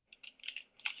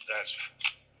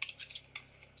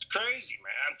 It's crazy,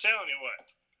 man. I'm telling you what.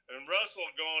 And Russell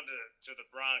going to the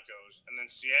Broncos and then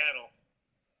Seattle.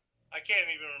 I can't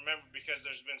even remember because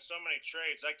there's been so many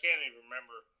trades. I can't even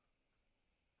remember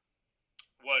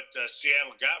what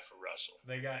Seattle got for Russell.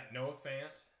 They got Noah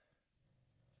Fant.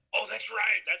 Oh, that's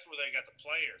right. That's where they got the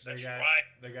players. That's right.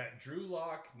 They got Drew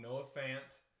Lock, Noah Fant,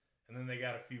 and then they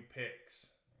got a few picks.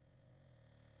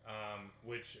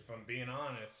 Which, if I'm being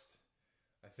honest,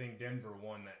 I think Denver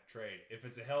won that trade. If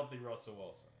it's a healthy Russell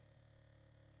Wilson.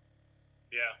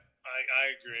 Yeah,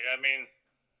 I agree. I mean,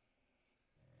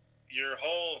 your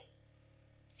whole,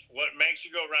 what makes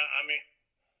you go around,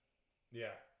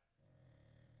 yeah.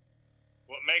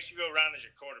 What makes you go around is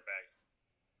your quarterback.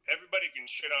 Everybody can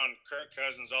shit on Kirk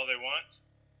Cousins all they want,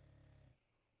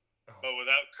 but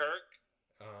without Kirk,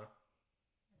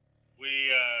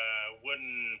 we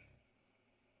wouldn't.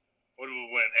 What did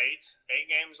we win? 8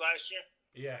 games last year?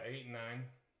 Yeah, 8 and 9.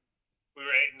 We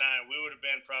were 8 and 9. We would have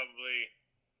been probably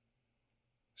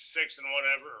 6 and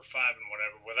whatever or 5 and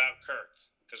whatever without Kirk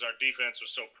because our defense was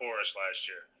so porous last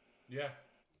year. Yeah.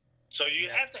 So you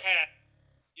have to have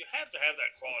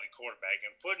that quality quarterback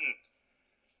and putting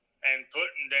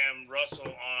damn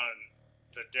Russell on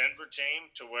the Denver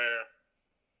team to where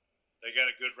they got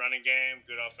a good running game,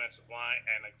 good offensive line,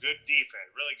 and a good defense,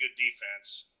 really good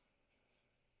defense.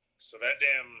 So that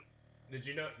damn. Did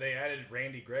you know they added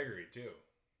Randy Gregory too?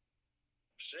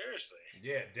 Seriously.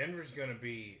 Yeah, Denver's gonna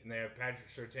be, and they have Patrick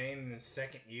Surtain in his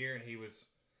second year, and he was.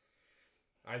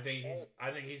 I think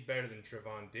he's better than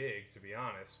Trevon Diggs, to be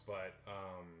honest. But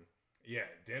yeah,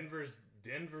 Denver's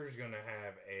gonna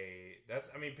have a.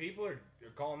 People are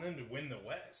calling them to win the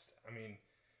West. I mean,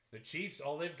 the Chiefs,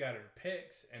 all they've got are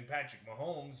picks and Patrick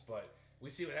Mahomes, but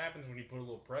we see what happens when you put a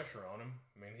little pressure on him.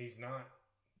 I mean, he's not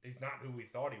who we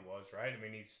thought he was, right? I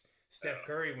mean, he's Steph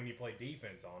Curry when you play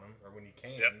defense on him or when you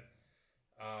can. Yep.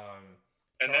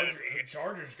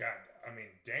 Chargers got. I mean,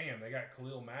 damn, they got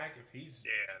Khalil Mack. If he's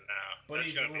but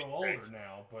he's a little older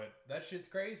now. But that shit's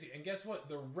crazy. And guess what?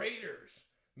 The Raiders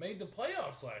made the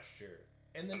playoffs last year,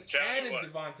 and then added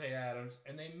Devontae Adams,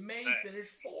 and they may finish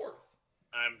 4th.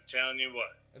 I'm telling you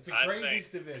what. That's the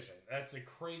craziest division. That's the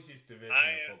craziest division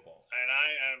in football. And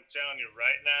I am telling you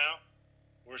right now,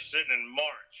 we're sitting in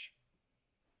March.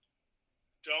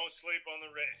 Don't sleep on the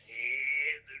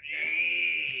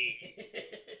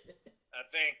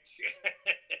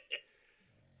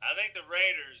I think the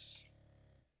Raiders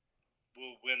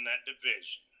will win that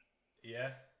division.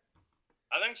 Yeah.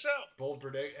 I think so. Bold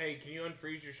prediction. Hey, can you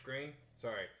unfreeze your screen?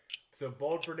 Sorry. So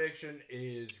bold prediction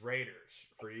is Raiders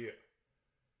for you.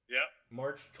 Yep.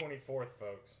 March 24th,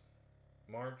 folks.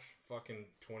 March fucking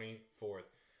 24th.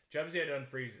 Chubbs had to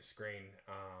unfreeze his screen.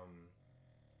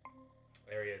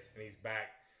 There he is, and he's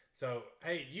back. So,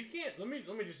 hey, you can't. Let me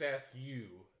just ask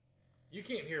you. You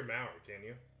can't hear Maurer, can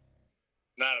you?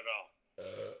 Not at all.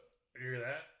 You hear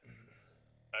that?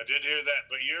 I did hear that,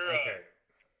 but you're okay.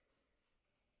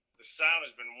 The sound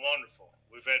has been wonderful.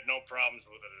 We've had no problems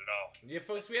with it at all. Yeah,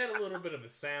 folks, we had a little bit of a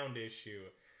sound issue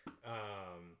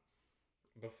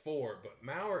before, but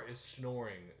Maurer is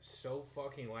snoring so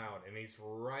fucking loud, and he's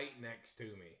right next to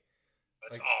me.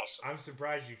 That's awesome. I'm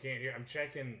surprised you can't hear. I'm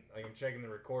checking the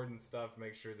recording stuff,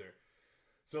 make sure they're.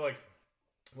 So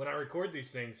when I record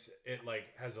these things, it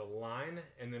has a line,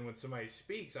 and then when somebody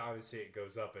speaks, obviously it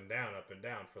goes up and down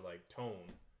for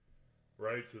tone,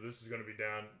 right? So this is gonna be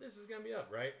down, this is gonna be up,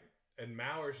 right? And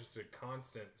Maurer's just a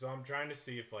constant. So I'm trying to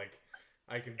see if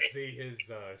I can see his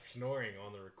snoring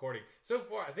on the recording. So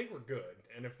far, I think we're good.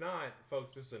 And if not,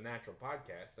 folks, this is a natural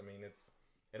podcast. I mean,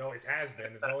 it always has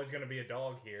been. There's always going to be a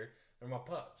dog here. They're my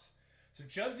pups. So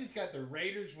Chubbsy's got the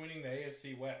Raiders winning the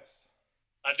AFC West.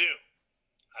 I do.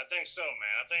 I think so,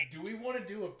 man. Do we want to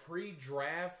do a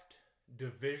pre-draft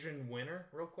division winner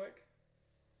real quick?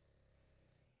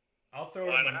 I'll throw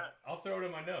it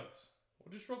in my notes.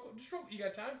 Well, just real. You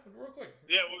got time? Real quick.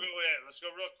 Yeah, we'll go ahead. Let's go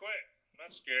real quick. I'm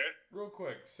not scared. Real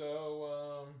quick. So,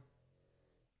 all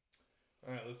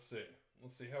right. Let's see.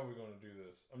 Let's see how we're going to do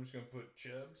this. I'm just going to put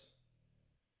Chubbs.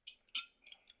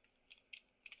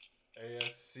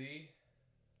 AFC.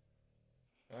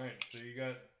 Alright, so you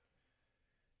got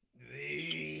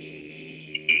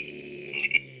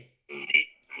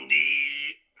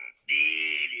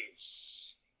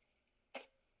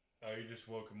Oh, you just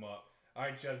woke him up.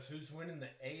 Alright, Chubbs, who's winning the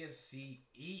AFC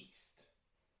East?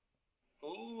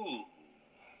 Ooh.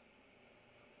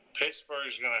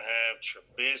 Pittsburgh's going to have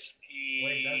Trubisky.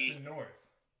 Wait, that's the North.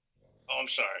 Oh, I'm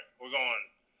sorry. We're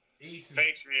going East is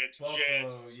Patriots, Buffalo.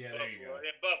 Jets. Yeah, Buffalo. there you go.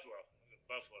 Yeah, Buffalo.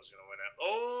 Buffalo's going to win that.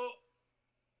 Oh,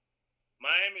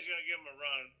 Miami's going to give them a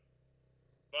run.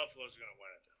 Buffalo's going to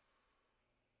win it, though.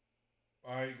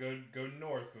 All right, go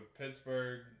north with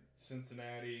Pittsburgh,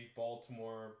 Cincinnati,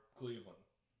 Baltimore, Cleveland.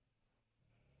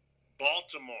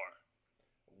 Baltimore.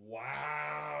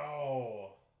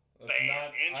 Wow.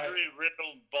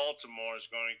 Injury-riddled Baltimore is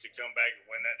going to come back and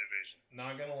win that division.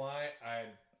 Not going to lie,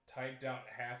 I typed out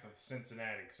half of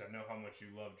Cincinnati because I know how much you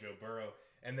love Joe Burrow,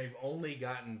 and they've only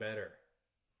gotten better.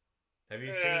 Have you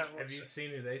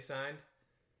seen who they signed?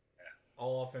 Yeah.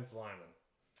 All offensive linemen.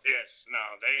 Yes,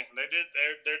 no, they did.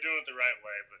 They're doing it the right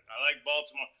way. But I like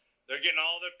Baltimore. They're getting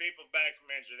all their people back from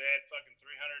injury. They had fucking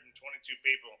 322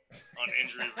 people on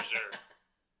injury reserve.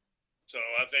 So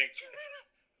I think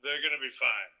they're going to be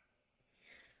fine.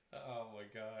 Oh my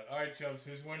God! All right, Chubbs,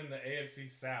 who's winning the AFC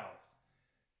South?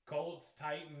 Colts,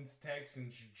 Titans,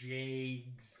 Texans,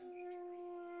 Jags.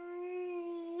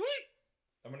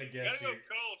 I'm gonna guess Gotta go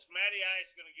Colts. Matty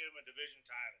Ice gonna get him a division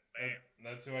title. Bam.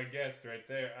 That's who I guessed right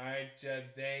there. All right,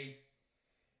 Chubbs,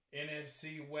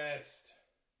 NFC West.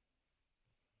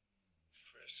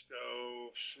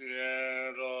 Frisco,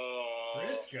 Seattle.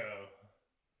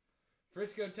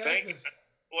 Frisco, Texas.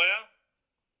 Well,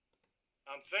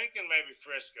 I'm thinking maybe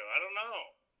Frisco. I don't know.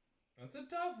 That's a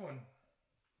tough one.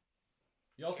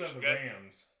 You also have the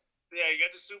Rams. Yeah, you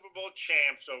got the Super Bowl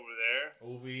champs over there.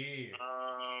 OVE.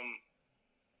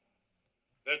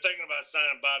 They're thinking about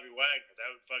signing Bobby Wagner.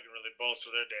 That would fucking really bolster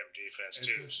their damn defense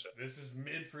too. This is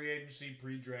mid-free agency,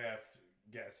 pre-draft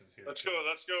guesses here. Let's go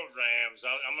Rams.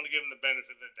 I'm going to give them the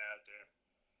benefit of the doubt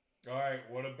there. All right,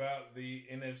 what about the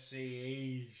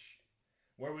NFC East,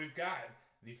 where we've got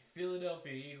the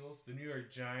Philadelphia Eagles, the New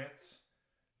York Giants,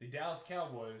 the Dallas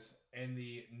Cowboys, and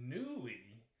the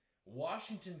newly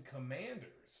Washington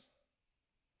Commanders.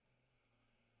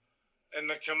 And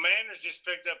the Commanders just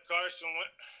picked up Carson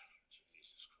Wentz.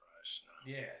 Jesus Christ. No.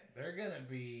 Yeah, they're going to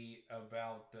be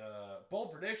about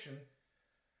bold prediction.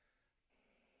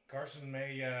 Carson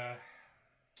may that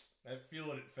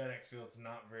field at FedEx Field's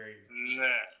not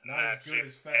as good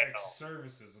as FedEx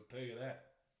services, I'll tell you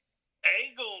that.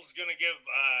 Eagles going to give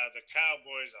the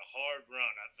Cowboys a hard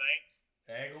run, I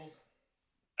think. Eagles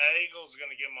is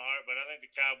going to give them a hard, but I think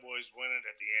the Cowboys win it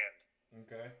at the end.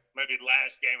 Okay. Maybe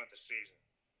last game of the season.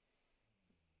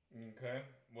 Okay.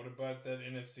 What about that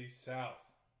NFC South?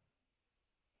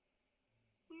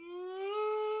 We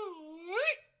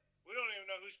don't even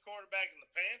know who's quarterback in the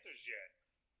Panthers yet.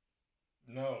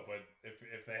 No, but if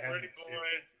they had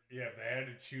if they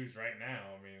had to choose right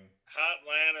now, I mean,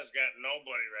 Atlanta's got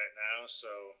nobody right now,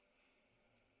 so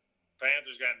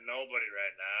Panthers got nobody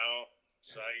right now.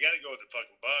 So you got to go with the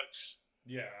fucking Bucks.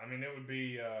 Yeah, I mean, it would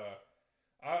be.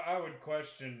 I would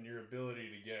question your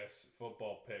ability to guess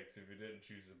football picks if you didn't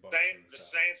choose the Bucks. The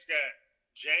Saints got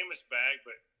Jameis back,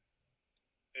 but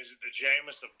is it the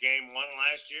Jameis of Game 1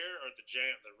 last year or the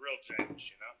real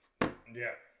Jameis? You know?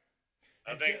 Yeah.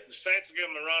 I think the Saints will give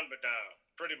him a run, but no,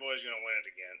 Pretty Boy's going to win it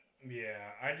again.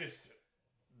 Yeah,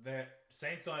 that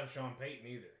Saints don't have Sean Payton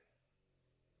either.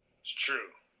 It's true.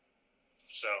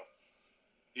 So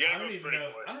you got to go Pretty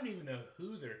Boy. I don't even know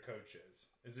who their coach is.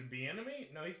 Is it Bieniemy?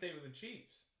 No, he stayed with the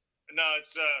Chiefs. No, it's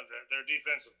their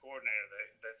defensive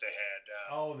coordinator that they had.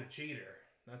 The cheater.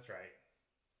 That's right.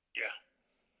 Yeah.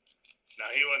 No,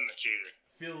 he wasn't the cheater.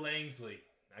 Phil Langsley.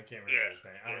 I can't remember his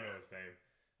name. I don't know his name.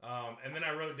 And then I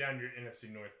wrote down your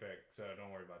NFC North pick, so don't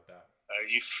worry about that. Are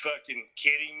you fucking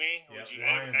kidding me? Yep, Would you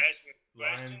ever ask me a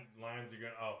question? Lions are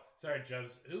going. Oh, sorry,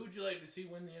 Chubbs. Who would you like to see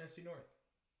win the NFC North?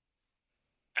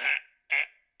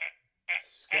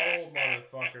 Skull,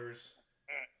 motherfuckers.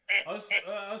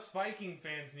 Us Viking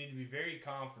fans need to be very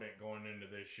confident going into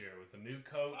this year with a new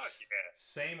coach,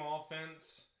 same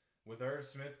offense, with Irv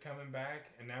Smith coming back,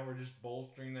 and now we're just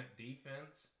bolstering that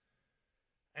defense.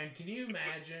 And can you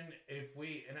imagine if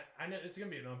we, and I know it's going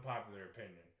to be an unpopular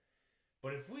opinion,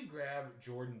 but if we grab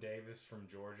Jordan Davis from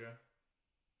Georgia,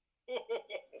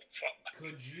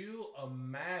 could you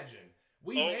imagine?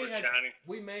 We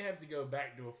may have to go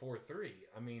back to a 4-3.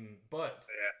 I mean, but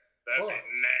yeah, that'd be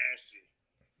nasty.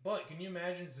 But can you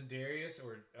imagine Za'Darius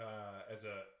or as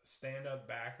a stand-up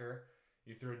backer,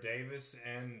 you throw Davis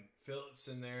and Phillips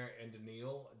in there and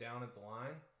Daniil down at the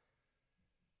line?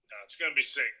 No, it's gonna be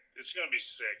sick. It's gonna be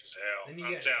sick as hell. Then you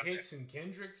got Hicks and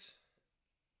Kendricks.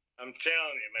 I'm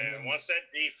telling you, man. Once that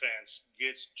defense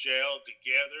gets gelled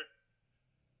together,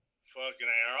 fucking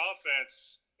our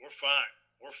offense, we're fine.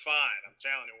 We're fine. I'm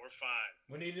telling you, we're fine.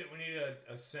 We need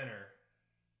a center.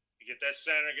 You get that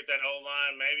center, get that O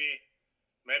line, maybe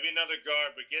another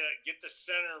guard, but get the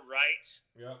center right.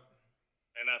 Yep.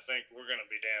 And I think we're gonna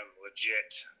be damn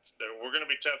legit. We're gonna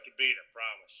be tough to beat. I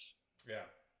promise. Yeah.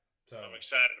 So I'm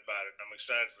excited about it. I'm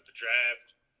excited for the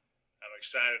draft. I'm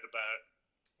excited about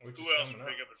who else will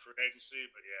pick up at free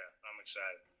agency. But yeah, I'm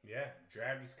excited. Yeah,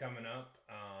 draft is coming up.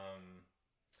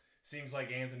 Seems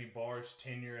like Anthony Barr's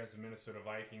tenure as a Minnesota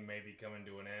Viking may be coming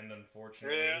to an end,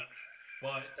 unfortunately. Yeah.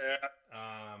 But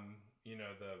you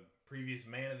know, the previous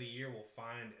man of the year will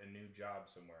find a new job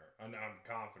somewhere. I'm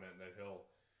confident that he'll.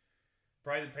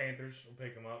 Probably the Panthers will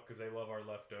pick him up because they love our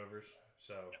leftovers.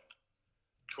 So.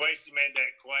 Kwesi made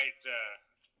that quite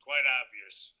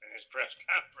obvious in his press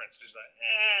conference. He's like,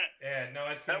 Yeah, no,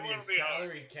 it's going to be a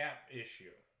salary cap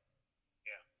issue.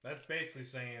 Yeah. That's basically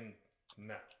saying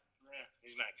no. Yeah,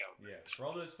 he's not coming. Yeah, for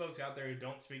all those folks out there who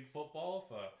don't speak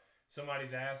football, if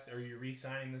somebody's asked, are you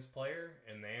re-signing this player?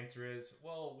 And the answer is,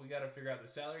 well, we got to figure out the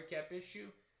salary cap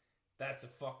issue. That's a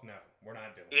fuck no. We're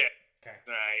not doing it. Yeah. Okay.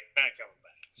 Right, not coming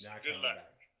back. Good luck.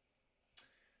 Back.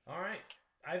 All right.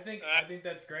 I think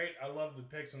that's great. I love the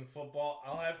picks on the football.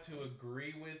 I'll have to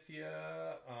agree with you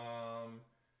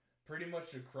pretty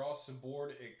much across the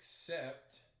board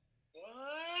except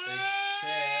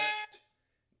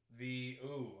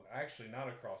actually not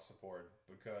across the board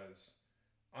because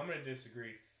I'm going to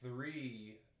disagree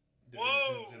 3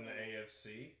 divisions in the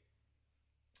AFC.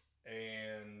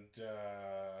 And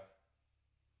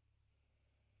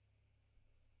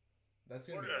that's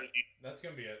going to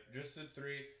be it. Just the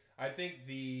 3. I think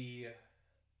the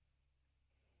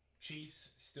Chiefs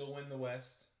still win the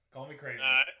West. Call me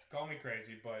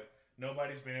crazy. But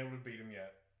nobody's been able to beat them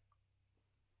yet.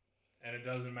 And it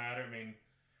doesn't matter. I mean,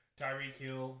 Tyreek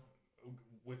Hill,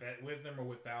 with them or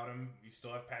without him, you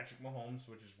still have Patrick Mahomes,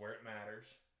 which is where it matters.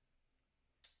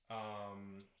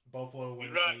 Buffalo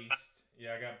win the East.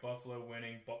 Yeah, I got Buffalo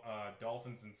winning.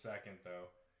 Dolphins in second, though.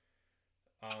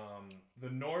 The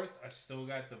North, I still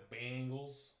got the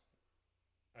Bengals.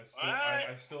 I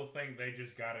still think they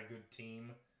just got a good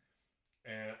team,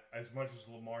 and as much as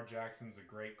Lamar Jackson's a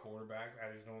great quarterback,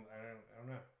 I don't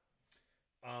know.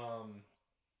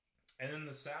 And then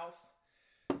the South,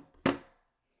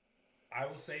 I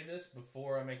will say this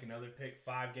before I make another pick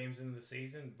 5 games into the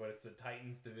season, but it's the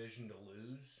Titans division to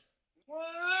lose. What?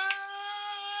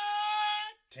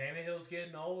 Tannehill's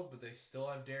getting old, but they still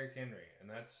have Derrick Henry, and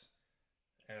that's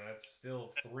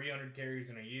still 300 carries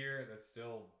in a year. That's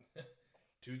still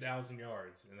 2,000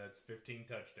 yards, and that's 15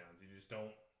 touchdowns. You just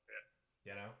don't,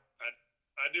 you know?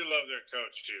 I do love their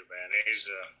coach, too, man. He's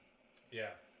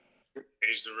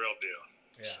the real deal.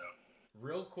 Yeah. So.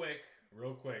 Real quick,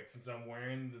 since I'm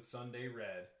wearing the Sunday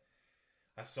red,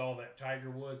 I saw that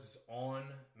Tiger Woods is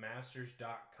on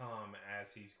Masters.com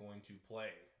as he's going to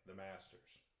play the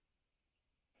Masters.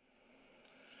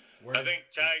 Where does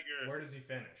he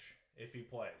finish? If he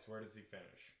plays, where does he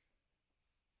finish?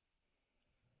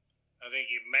 I think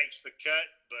he makes the cut,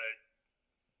 but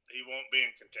he won't be in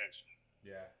contention.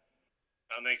 Yeah.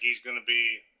 I think he's going to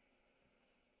be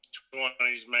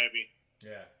 20s maybe.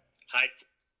 Yeah. Height.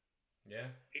 Yeah.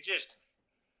 He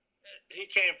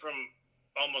came from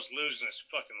almost losing his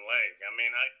fucking leg. I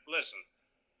mean,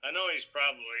 I know he's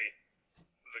probably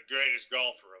the greatest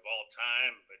golfer of all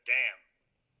time, but damn.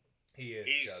 He is.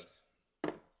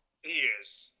 He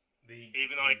is.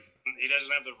 Even though he doesn't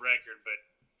have the record, but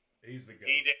he's the goat.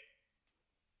 He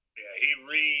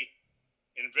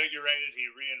reinvigorated, he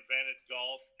reinvented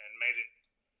golf and made it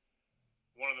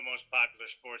one of the most popular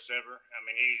sports ever. I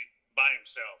mean, he by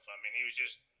himself. I mean, he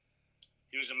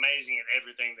was amazing at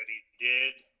everything that he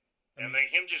did. And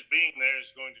then him just being there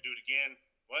is going to do it again.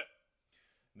 What?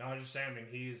 No, I was just saying, I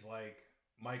mean, he's like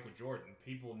Michael Jordan.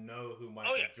 People know who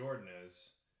Michael Jordan is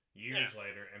years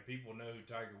later, and people know who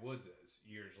Tiger Woods is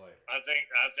years later. I think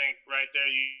right there,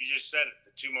 you just said it.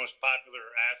 The 2 most popular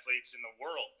athletes in the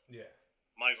world. Yeah.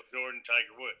 Michael Jordan,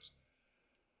 Tiger Woods.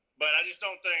 But I just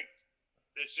don't think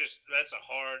that's a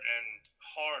hard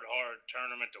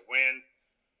tournament to win.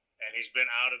 And he's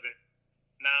been out of it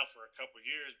now for a couple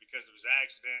years because of his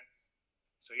accident.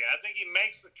 So, yeah, I think he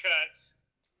makes the cut.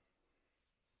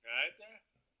 Right there?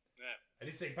 Yeah. I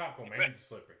did say popcorn, man. It's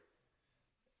slippery.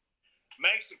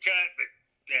 Makes the cut, but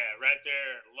Yeah, right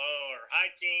there, low or high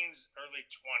teens, early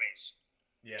 20s.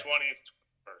 Yeah. 20th,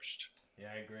 21st.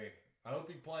 Yeah, I agree. I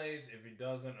hope he plays. If he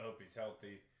doesn't, I hope he's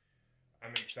healthy.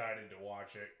 I'm excited to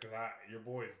watch it because your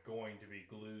boy is going to be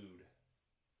glued.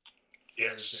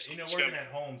 Yes. You know, working at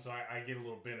home, so I get a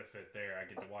little benefit there. I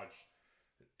get to watch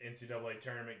NCAA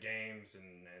tournament games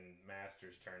and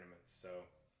Masters tournaments, so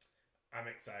I'm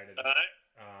excited. All right.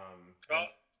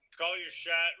 Call your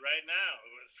shot right now.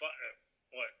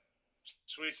 What?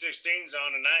 Sweet 16's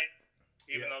on tonight,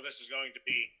 even though this is going to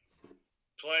be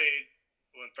played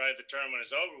when probably the tournament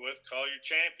is over with. Call your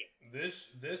champion.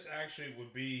 This actually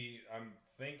would be, I'm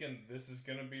thinking this is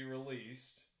going to be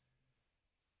released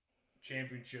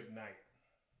championship night.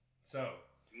 So,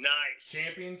 nice.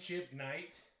 Championship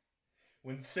night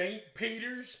when St.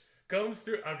 Peter's comes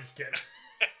through. I'm just kidding.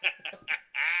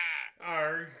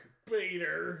 Arg,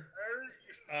 Peter.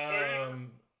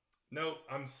 Nope,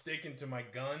 I'm sticking to my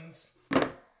guns.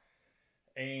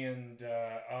 And,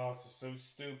 it's so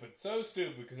stupid. So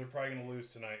stupid because they're probably going to lose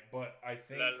tonight. But I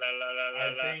think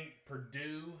think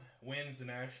Purdue wins the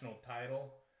national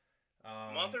title.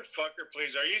 Motherfucker,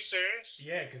 please. Are you serious?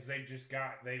 Yeah, because they've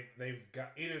got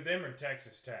either them or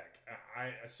Texas Tech.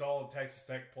 I saw Texas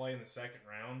Tech play in the second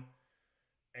round.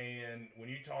 And when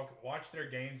you watch their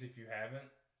games if you haven't.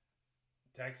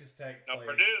 Texas Tech played. No,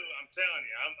 Purdue, I'm telling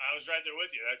you. I was right there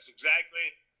with you. That's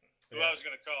exactly who I was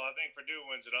going to call. I think Purdue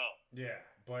wins it all. Yeah,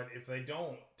 but if they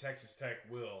don't, Texas Tech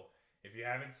will. If you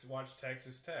haven't watched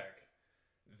Texas Tech,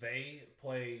 they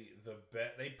play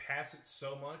they pass it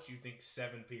so much you think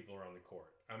 7 people are on the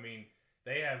court. I mean,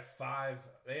 they have 5.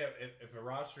 If a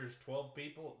roster is 12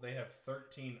 people, they have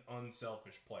 13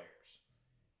 unselfish players.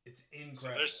 It's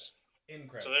incredible.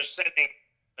 Incredible. So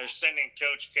they're sending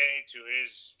Coach K to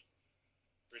his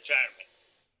retirement.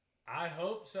 I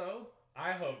hope so.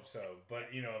 But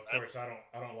of course,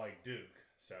 I don't like Duke.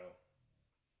 So,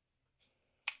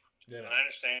 I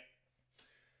understand.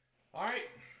 All right.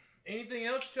 Anything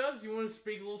else, Chubbs? You want to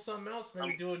speak a little something else?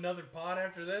 Maybe do another pod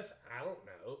after this? I don't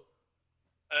know.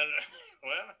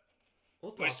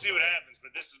 We'll see what happens.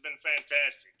 But this has been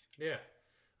fantastic. Yeah.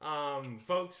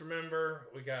 Folks, remember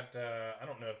we got I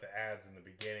don't know if the ad's in the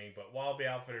beginning, but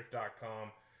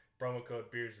WildBeOutfitters.com. Promo code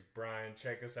Beers with Brian.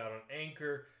 Check us out on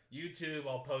Anchor, YouTube.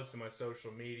 I'll post to my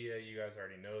social media. You guys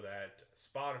already know that.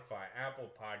 Spotify,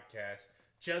 Apple Podcasts,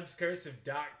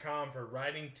 ChubbsCursive.com for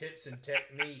writing tips and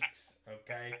techniques.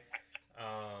 Okay.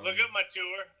 Look up my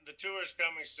tour. The tour's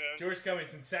coming soon. Tour's coming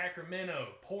in Sacramento,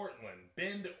 Portland,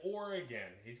 Bend,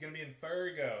 Oregon. He's going to be in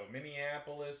Fargo,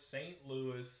 Minneapolis, St.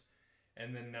 Louis,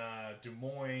 and then Des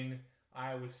Moines,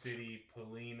 Iowa City,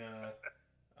 Polina.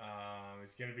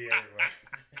 He's going to be everywhere.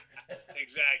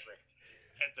 Exactly.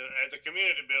 At the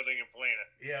community building in Polina.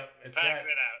 Yep. Packing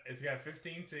it out. It's got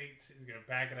 15 seats. He's going to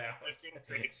pack it out. 15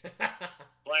 seats.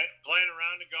 Playing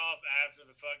around the golf after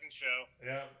the fucking show.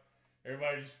 Yep.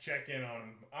 Everybody just check in on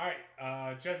him. All right.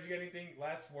 Chubbs, you got anything,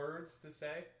 last words to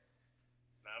say?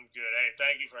 I'm good. Hey,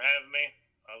 thank you for having me.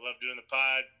 I love doing the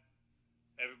pod.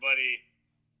 Everybody,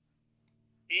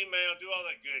 email, do all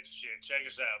that good shit. Check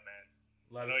us out, man.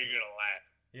 I know you're going to laugh.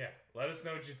 Yeah. Let us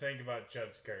know what you think about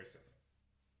Chubbs Cursive.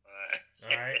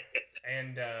 All right.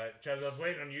 And Chubbs, I was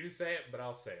waiting on you to say it, but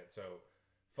I'll say it. So,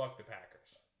 fuck the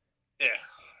Packers. Yeah.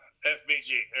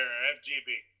 FBG or FGB.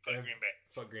 Fuck Green Bay.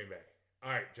 Fuck Green Bay. All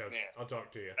right, Chubbs. Yeah. I'll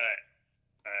talk to you. All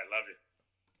right. Love you.